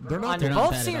not. They're not. On They're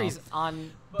both not series, on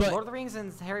Lord of the Rings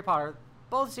and Harry Potter,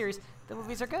 both series, the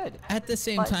movies are good. At the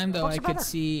same But time, though, books I are could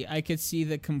better. see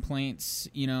the complaints,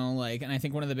 you know, like, and I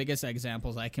think one of the biggest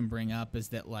examples I can bring up is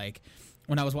that, like,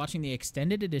 when I was watching the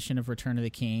extended edition of Return of the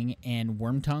King and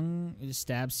Wormtongue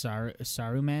stabs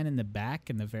Saruman in the back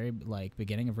in the very, like,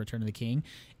 beginning of Return of the King,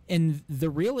 in the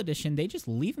real edition, they just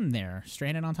leave him there,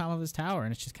 stranded on top of his tower,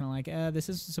 and it's just kind of like, this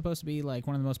is supposed to be, like,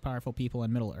 one of the most powerful people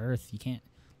in Middle Earth. You can't.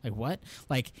 Like, what?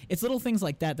 Like, it's little things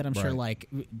like that I'm sure, like,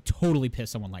 totally piss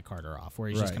someone like Carter off, where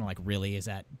he's just kind of like, really? Is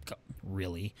that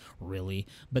really?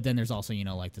 But then there's also, you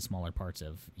know, like, the smaller parts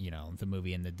of, you know, the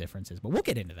movie and the differences. But we'll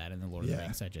get into that in the Lord of the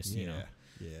Rings. I just, you know.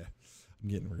 Yeah. I'm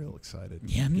getting real excited.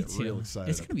 Yeah, me too. Real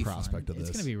excited It's at going to the be prospect fun. of this.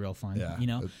 It's going to be real fun, Yeah. you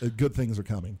know? Good things are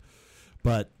coming.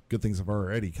 But good things have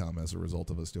already come as a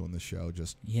result of us doing this show,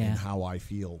 just in how I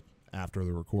feel after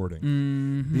the recording.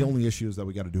 Mm-hmm. The only issue is that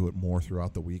we got to do it more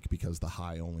throughout the week because the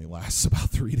high only lasts about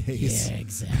 3 days. Yeah,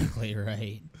 exactly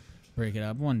right. Break it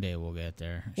up. One day we'll get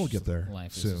there. We'll get there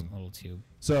Life soon. is a little too.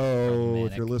 So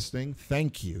if you're listening,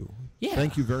 thank you. Yeah.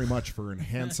 Thank you very much for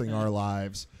enhancing our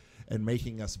lives and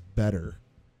making us better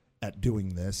at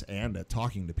doing this and at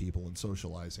talking to people and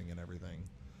socializing and everything.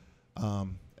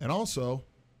 And also,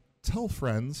 tell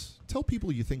friends, tell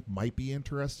people you think might be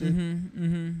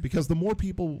interested, because the more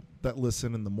people that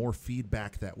listen and the more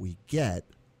feedback that we get,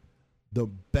 the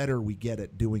better we get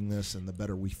at doing this and the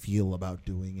better we feel about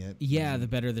doing it. Yeah, the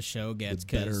better the show gets,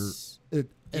 because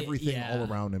everything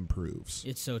all around improves.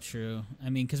 It's so true.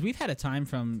 I mean, because we've had a time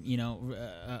from, you know,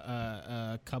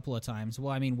 a couple of times.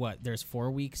 Well, I mean, there's 4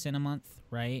 weeks in a month,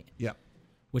 right? Yep.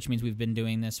 Which means we've been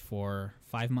doing this for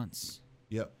 5 months.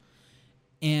 Yep.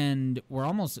 And we're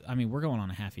going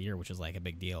on a half a year, which is like a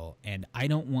big deal. And I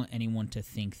don't want anyone to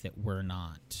think that we're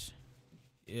not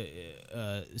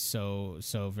so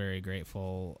very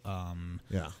grateful.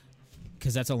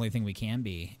 Because that's the only thing we can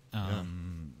be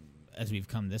as we've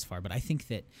come this far. But I think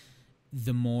that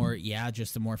the more,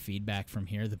 just the more feedback from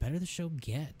here, the better the show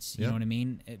gets. You know what I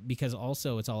mean? Because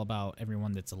also it's all about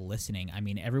everyone that's listening. I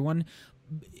mean, everyone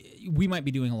we might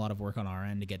be doing a lot of work on our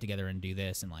end to get together and do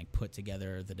this and like put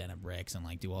together the Den of Bricks and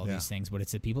like do all these things, but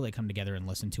it's the people that come together and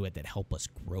listen to it that help us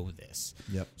grow this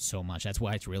so much. That's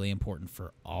why it's really important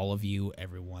for all of you,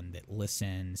 everyone that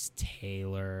listens,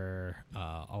 Taylor,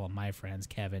 all of my friends,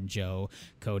 Kevin, Joe,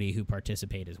 Cody, who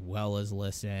participate as well as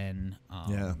listen,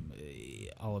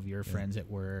 all of your friends at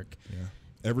work.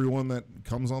 Everyone that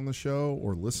comes on the show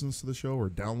or listens to the show or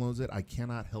downloads it, I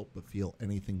cannot help but feel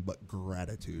anything but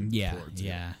gratitude towards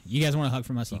it. You guys want a hug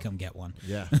from us, you come get one.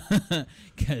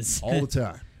 Because all the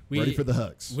time. Ready for the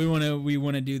hugs. We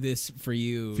want to do this for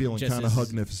you. Feeling kind of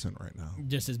hugnificent right now.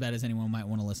 Just as bad as anyone might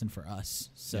want to listen for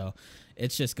us. So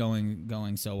it's just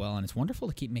going so well, and it's wonderful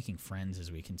to keep making friends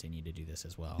as we continue to do this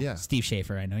as well. Steve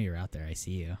Schaefer, I know you're out there. I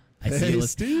see you.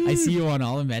 Steve. I see you on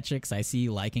all the metrics. I see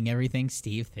you liking everything.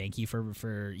 Steve, thank you for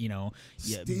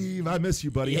Steve, I miss you,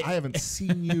 buddy. I haven't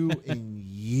seen you in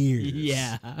years.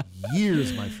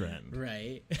 Years, my friend.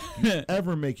 Right. If you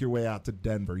ever make your way out to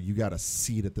Denver, you got a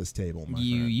seat at this table, my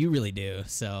friend. You really do.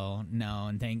 So no,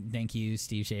 and thank you,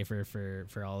 Steve Schaefer,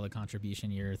 for all the contribution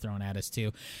you're throwing at us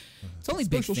too. It's only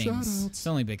big things. Shout-outs. It's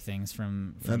only big things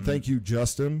from and thank you,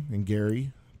 Justin and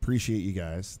Gary. Appreciate you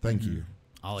guys. Thank you.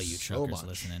 All of you truckers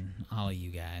listening. All of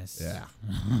you guys.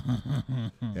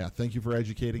 Yeah. Thank you for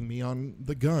educating me on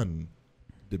the gun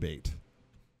debate.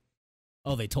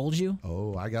 Oh, they told you?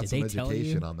 Oh, I got some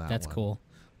education on that. That's one. cool.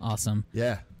 Awesome.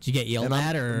 Yeah. Did you get yelled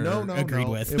at or agreed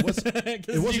with? It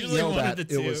wasn't yelled at.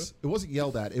 It wasn't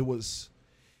yelled at. It was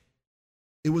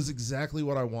exactly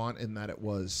what I want in that it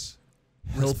was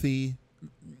healthy,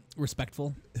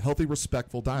 respectful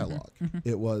dialogue.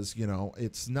 It was,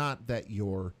 it's not that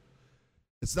you're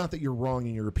wrong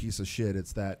and you're a piece of shit.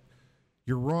 It's that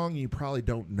you're wrong and you probably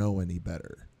don't know any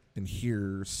better. And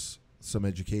here's some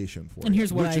education for you. And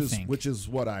here's what I think. Which is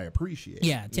what I appreciate.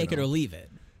 Yeah, take it or leave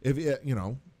it. If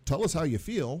tell us how you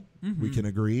feel. We can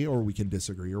agree or we can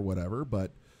disagree or whatever.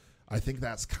 But I think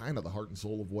that's kind of the heart and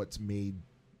soul of what's made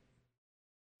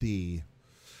the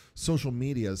social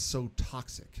media so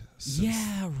toxic.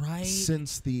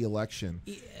 Since the election.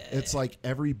 Yeah. It's like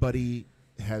everybody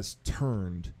has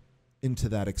turned into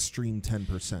that extreme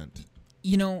 10%.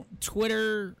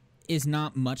 Twitter is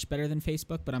not much better than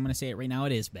Facebook, but I'm going to say it right now,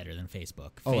 it is better than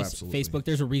Facebook. Absolutely. Facebook,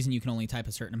 there's a reason you can only type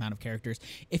a certain amount of characters.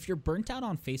 If you're burnt out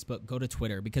on Facebook, go to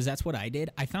Twitter, because that's what I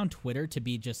did. I found Twitter to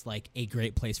be just like a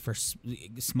great place for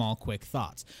small, quick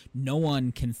thoughts. No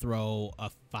one can throw a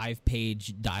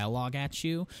 5-page dialogue at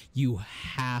you. You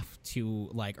have to,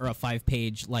 or a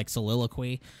 5-page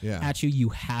soliloquy at you. You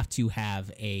have to have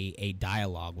a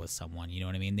dialogue with someone. You know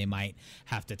what I mean? They might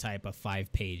have to type a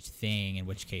 5-page thing, in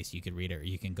which case you could read it or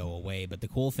you can go away. But the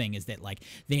cool thing is that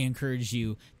they encourage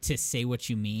you to say what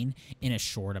you mean in a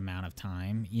short amount of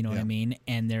time. You know what I mean?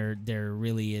 And there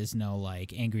really is no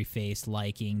angry face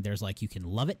liking. There's you can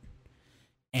love it,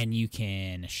 and you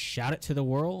can shout it to the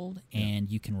world, and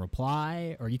you can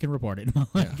reply, or you can report it.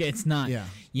 It's not,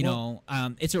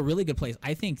 it's a really good place.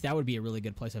 I think that would be a really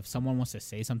good place if someone wants to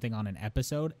say something on an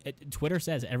episode. Twitter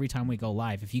says every time we go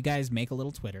live, if you guys make a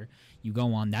little Twitter, you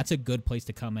go on, that's a good place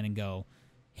to come in and go,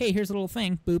 hey, here's a little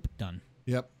thing, boop, done.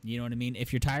 Yep. You know what I mean?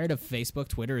 If you're tired of Facebook,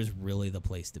 Twitter is really the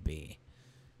place to be.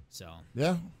 So.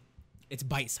 Yeah. It's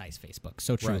bite-sized Facebook,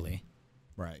 so truly.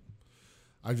 Right.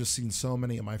 I've just seen so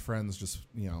many of my friends just,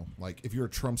 if you're a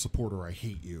Trump supporter, I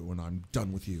hate you and I'm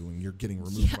done with you and you're getting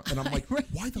removed. And I'm like,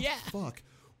 why the fuck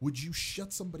would you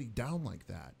shut somebody down like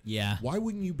that? Yeah. Why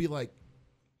wouldn't you be like,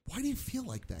 why do you feel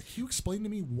like that? Can you explain to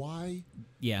me why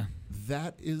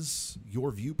that is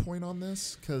your viewpoint on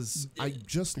this? Because I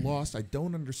just lost. I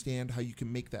don't understand how you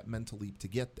can make that mental leap to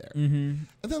get there. And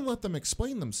then let them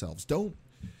explain themselves.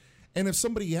 And if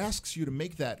somebody asks you to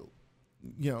make that,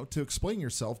 to explain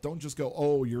yourself, don't just go,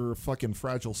 oh, you're a fucking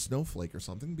fragile snowflake or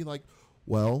something. Be like,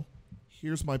 well,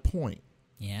 here's my point.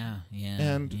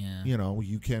 And,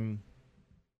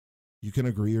 you can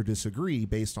agree or disagree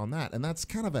based on that. And that's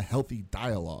kind of a healthy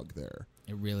dialogue there.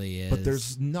 It really is. But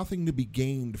there's nothing to be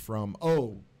gained from,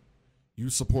 oh,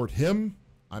 you support him,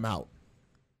 I'm out.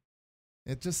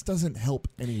 It just doesn't help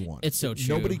anyone. It's so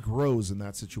true. Nobody grows in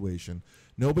that situation.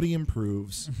 Nobody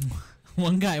improves.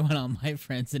 One guy went on My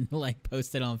Friends and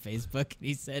posted on Facebook, and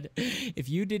he said, if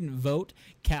you didn't vote,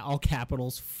 all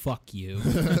capitals, fuck you.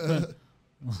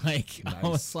 Nice. I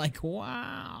was like,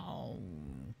 wow.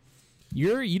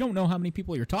 You don't know how many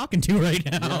people you're talking to right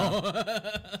now.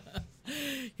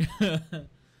 Yeah.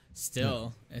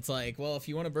 Still, it's well, if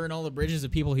you want to burn all the bridges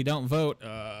of people who don't vote,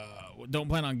 don't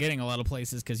plan on getting a lot of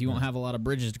places because you won't have a lot of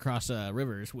bridges to cross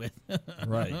rivers with.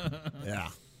 Right. Yeah.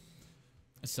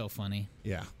 It's so funny.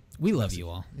 Yeah. We love you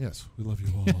all. Yes, we love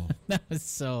you all. That was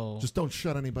so. Just don't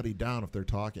shut anybody down if they're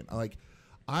talking. Like,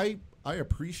 I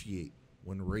appreciate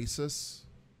when racists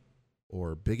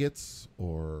or bigots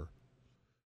or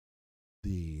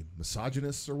the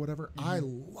misogynists or whatever, I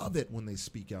love it when they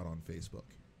speak out on Facebook.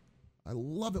 I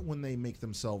love it when they make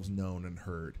themselves known and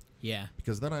heard. Yeah.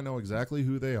 Because then I know exactly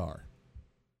who they are.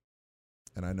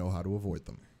 And I know how to avoid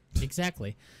them.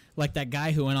 Exactly. Like that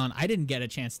guy who went on. I didn't get a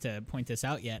chance to point this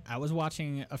out yet. I was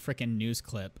watching a freaking news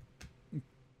clip.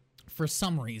 For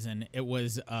some reason, it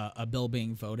was a bill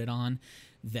being voted on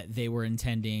that they were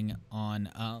intending on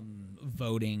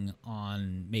voting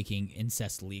on making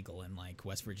incest legal in like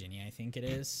West Virginia, I think it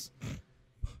is.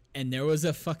 And there was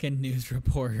a fucking news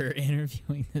reporter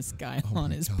interviewing this guy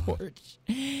on his porch.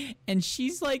 And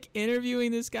she's like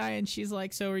interviewing this guy and she's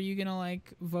like, so are you going to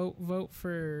like vote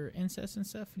for incest and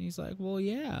stuff? And he's like, well,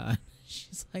 yeah.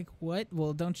 She's like, what?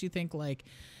 Well, don't you think like,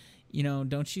 you know,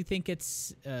 don't you think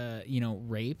it's, you know,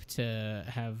 rape to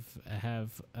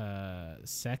have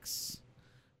sex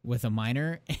with a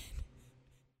minor?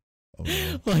 Oh,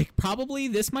 no. Like, probably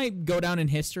this might go down in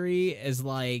history as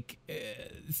like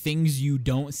things you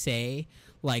don't say,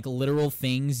 like literal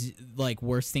things, like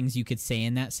worst things you could say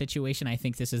in that situation. I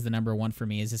think this is the number one for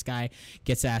me. Is this guy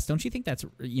gets asked, don't you think that's,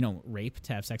 you know, rape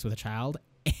to have sex with a child?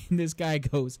 And this guy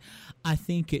goes, I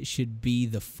think it should be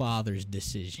the father's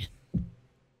decision.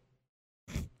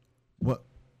 What?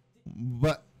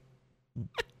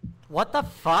 What the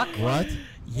fuck? What?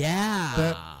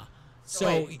 Yeah.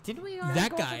 So Wait, didn't we already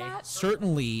that go guy over that?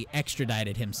 certainly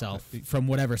extradited himself from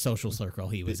whatever social circle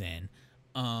he was in.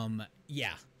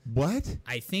 Yeah. What?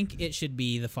 I think it should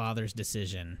be the father's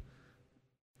decision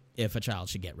if a child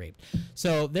should get raped.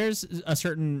 So there's a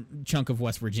certain chunk of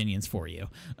West Virginians for you.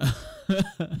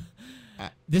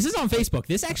 This is on Facebook.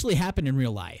 This actually happened in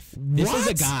real life. This is a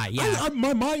What? guy. Yeah.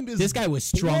 My mind is. This guy was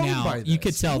strung blown by out. You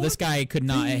could this. tell this What guy could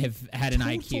not the have had an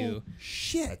total IQ.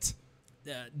 Shit.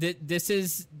 This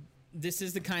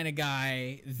is the kind of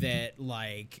guy that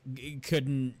like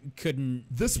couldn't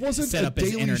This wasn't set a up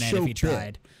his Daily internet Show if he bit.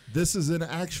 tried. This is an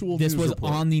actual. This news was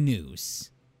report. on the news.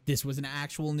 This was an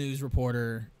actual news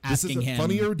reporter This asking is him.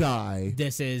 Funny or Die.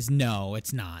 This is no,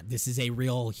 it's not. This is a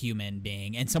real human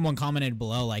being. And someone commented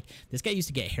below like, this guy used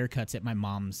to get haircuts at my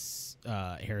mom's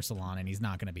hair salon, and he's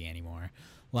not going to be anymore.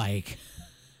 Like,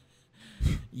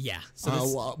 yeah. So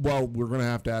this, well, we're gonna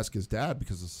have to ask his dad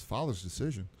because it's his father's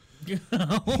decision.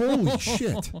 Holy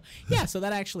shit! yeah. So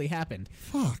that actually happened.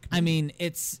 Fuck. I mean,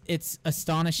 it's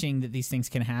astonishing that these things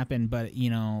can happen, but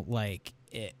you know, like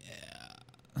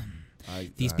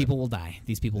these people will die.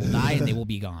 These people will die, and they will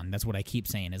be gone. That's what I keep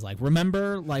saying. Is like,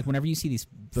 remember, like whenever you see these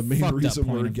The main fucked reason up point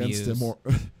we're of against views,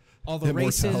 all the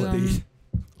immortality. racism,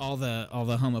 all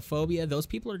the homophobia, those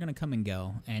people are going to come and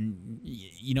go, and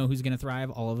you know who's going to thrive?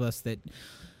 All of us that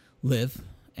live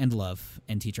and love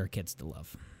and teach our kids to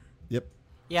love. Yep.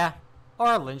 Yeah.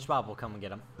 Or a lynch mob will come and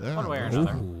get him. Yeah, One way or right.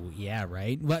 another. Ooh, yeah,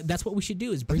 right. Well, that's what we should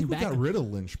do. Is I bring think we back got rid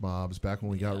of lynch mobs back when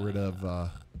we got rid of,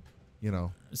 Jim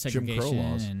Crow segregation,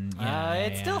 laws. and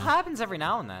It still happens every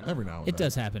now and then. Every now and It then.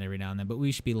 does happen every now and then, but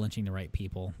we should be lynching the right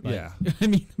people. But, Yeah. I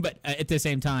mean, but at the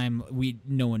same time, we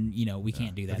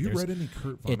can't do that. Have you There's- read any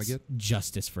Kurt It's Vonnegut?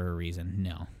 justice for a reason.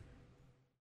 No.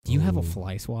 Do you have a Ooh.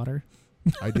 fly swatter?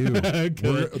 I do. We're getting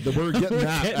that. We're getting that We're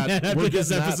after getting this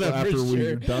that episode for after sure.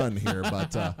 we're done here.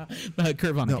 But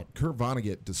Kurt Vonnegut. no, Kurt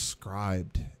Vonnegut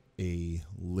described a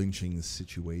lynching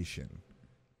situation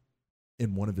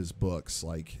in one of his books.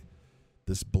 Like,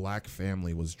 this black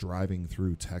family was driving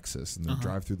through Texas, and they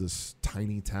drive through this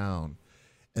tiny town,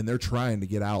 and they're trying to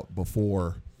get out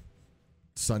before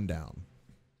sundown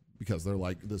because they're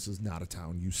like, "This is not a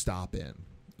town you stop in."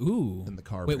 Ooh. And the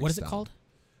car Wait, what breaks is it down. called?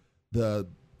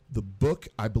 The book,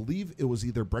 I believe it was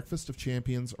either Breakfast of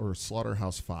Champions or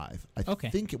Slaughterhouse 5. I Okay.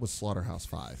 think it was Slaughterhouse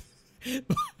 5.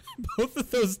 Both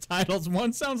of those titles.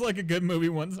 One sounds like a good movie.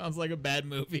 One sounds like a bad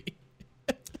movie.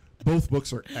 Both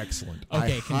books are excellent.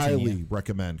 Okay, I continue. highly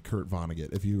recommend Kurt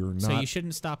Vonnegut. If you are not So you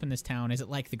shouldn't stop in this town. Is it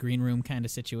like the Green Room kind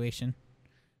of situation?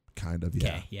 kind of, yeah.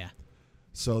 Okay, yeah.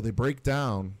 So they break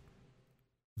down.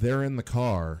 They're in the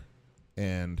car,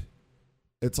 and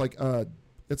it's like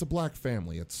it's a black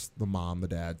family. It's the mom, the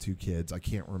dad, 2 kids. I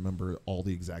can't remember all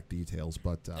the exact details,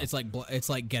 but It's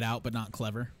like Get Out, but not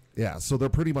Clever. yeah. So they're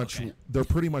pretty much Okay.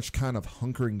 kind of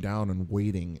hunkering down and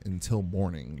waiting until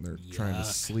morning. They're trying to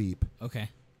Yuck. sleep Okay.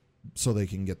 so they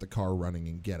can get the car running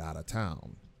and get out of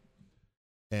town.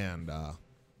 And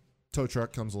tow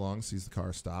truck comes along, sees the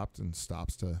car stopped, and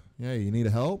stops to, yeah, you need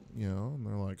help, and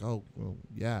they're like, oh, well,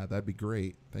 yeah, that'd be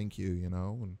great, thank you, and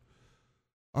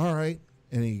all right,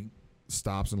 and he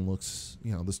stops and looks,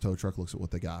 this tow truck looks at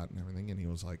what they got and everything. And he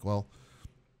was like, well,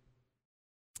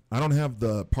 I don't have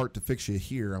the part to fix you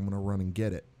here. I'm going to run and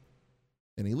get it.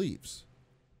 And he leaves.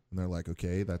 And they're like,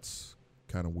 okay, that's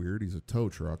kind of weird. He's a tow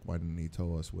truck. Why didn't he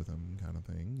tow us with him, kind of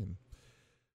thing? And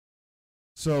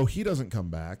so he doesn't come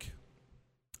back.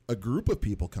 A group of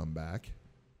people come back,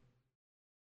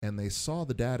 and they saw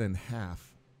the dad in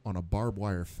half on a barbed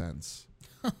wire fence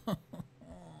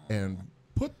and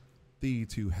put the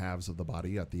two halves of the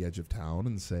body at the edge of town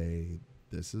and say,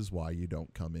 this is why you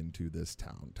don't come into this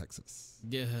town, Texas.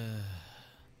 Yeah.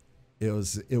 It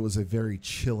was a very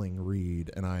chilling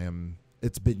read, and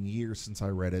it's been years since I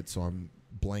read it, so I'm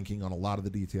blanking on a lot of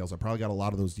the details. I probably got a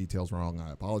lot of those details wrong.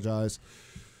 I apologize.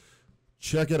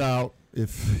 Check it out.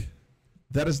 If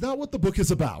that is not what the book is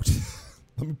about.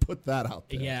 Let me put that out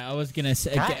there. Yeah, I was gonna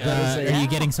say, are you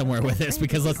getting somewhere with this?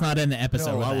 Because let's not end the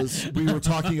episode. No, we were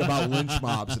talking about lynch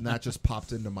mobs, and that just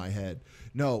popped into my head.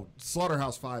 No,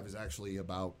 Slaughterhouse 5 is actually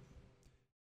about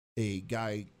a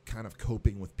guy kind of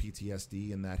coping with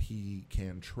PTSD, in that he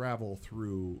can travel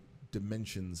through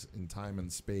dimensions in time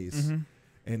and space,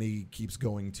 and he keeps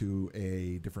going to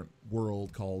a different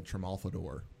world called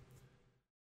Tremalfador,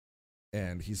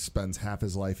 and he spends half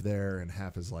his life there and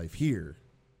half his life here.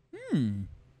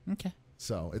 Okay.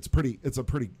 So it's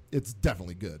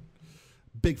definitely good.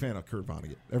 Big fan of Kurt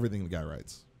Vonnegut. Everything the guy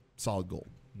writes, solid gold.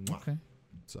 Mwah. Okay.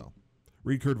 So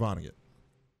read Kurt Vonnegut.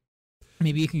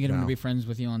 Maybe you can get him to be friends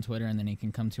with you on Twitter, and then he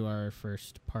can come to our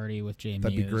first party with Jamie.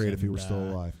 That'd be great if he were still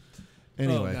alive.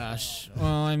 Anyway. Oh gosh. Well,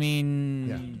 I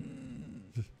mean.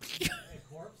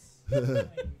 Yeah.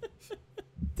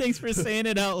 Thanks for saying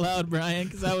it out loud, Brian,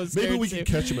 because I was scared. Maybe we can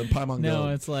catch him in Paimon. No,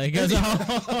 it's like,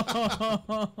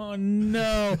 oh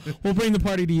no. We'll bring the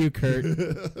party to you, Kurt,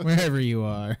 wherever you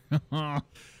are.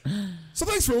 So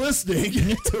thanks for listening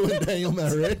to When Daniel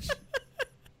Met Rich.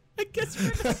 I guess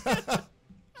we're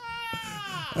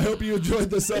I hope you enjoyed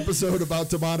this episode about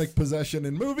demonic possession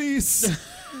in movies,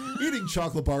 eating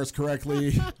chocolate bars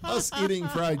correctly, us eating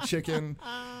fried chicken,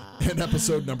 and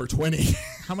episode number 20.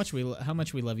 How much we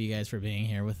love you guys for being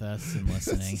here with us and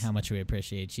listening. How much we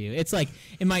appreciate you. It's like,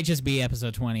 it might just be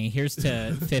episode 20. Here's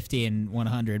to 50 and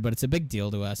 100, but it's a big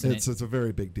deal to us. It's a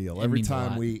very big deal. Every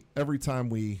time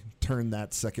we turn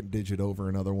that second digit over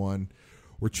another one,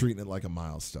 we're treating it like a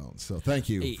milestone. So thank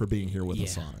you for being here with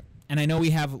us on it. And I know we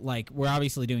have, we're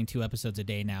obviously doing 2 episodes a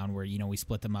day now, and we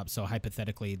split them up. So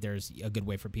hypothetically, there's a good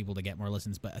way for people to get more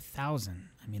listens. But 1,000,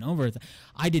 I mean,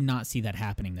 I did not see that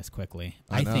happening this quickly.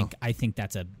 I think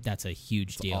that's a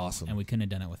huge deal. Awesome. And we couldn't have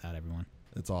done it without everyone.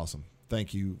 It's awesome.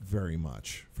 Thank you very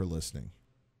much for listening.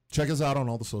 Check us out on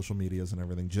all the social medias and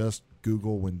everything. Just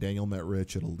Google When Daniel Met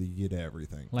Rich. It'll lead you to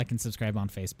everything. Like and subscribe on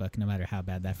Facebook, no matter how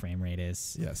bad that frame rate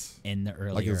is. Yes. In the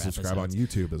earlier Like and subscribe episodes. on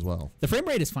YouTube as well. The frame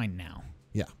rate is fine now.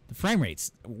 Yeah. The frame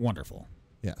rate's wonderful.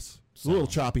 Yes. It's a little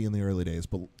choppy in the early days,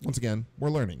 but once again, we're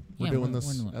learning. We're doing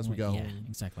this as we go. Yeah,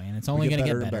 exactly. And it's only going to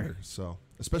get better. And better. So,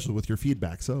 especially with your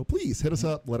feedback. So please hit us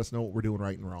up. Let us know what we're doing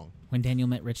right and wrong. When Daniel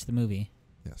Met Rich the movie.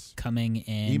 Yes. Coming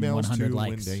in emails 100 to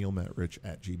likes.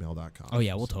 WhenDanielMetRich@gmail.com. Oh,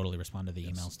 yeah. We'll totally respond to the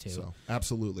emails, too. So,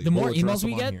 absolutely. The more emails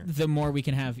we get, the more we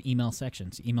can have email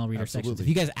sections, email reader Absolutely. sections. If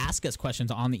you guys ask us questions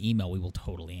on the email, we will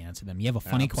totally answer them. You have a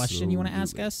funny question you want to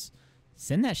ask us?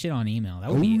 Send that shit on email.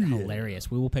 That would be hilarious.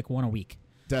 We will pick one a week.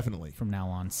 Definitely. From now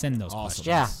on. Send those questions.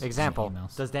 Yeah, example.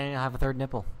 Does Daniel have a third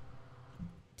nipple?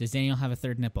 Does Daniel have a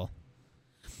third nipple?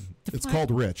 It's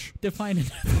called Rich. Define a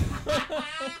nipple.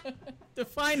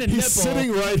 Define a nipple. He's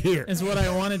sitting right here. Is what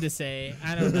I wanted to say.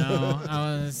 I don't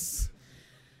know.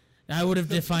 I would have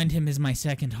defined him as my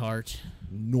second heart.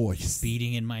 Noise.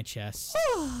 Beating in my chest.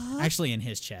 Actually, in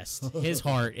his chest. His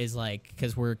heart is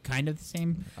because we're kind of the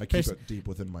same. I keep it deep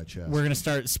within my chest. We're going to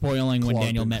start spoiling When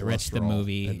Daniel Met Rich the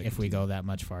movie if we go nicotine. that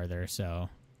much farther. So,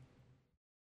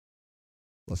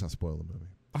 let's not spoil the movie.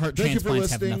 Heart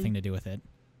transplants have nothing to do with it.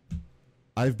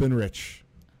 I've been Rich.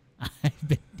 I've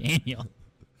been Daniel.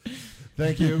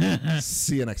 Thank you.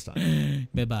 See you next time.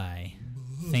 Bye-bye.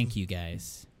 Thank you,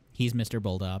 guys. He's Mr.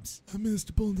 Bulldobs. I'm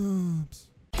Mr. Bulldobs.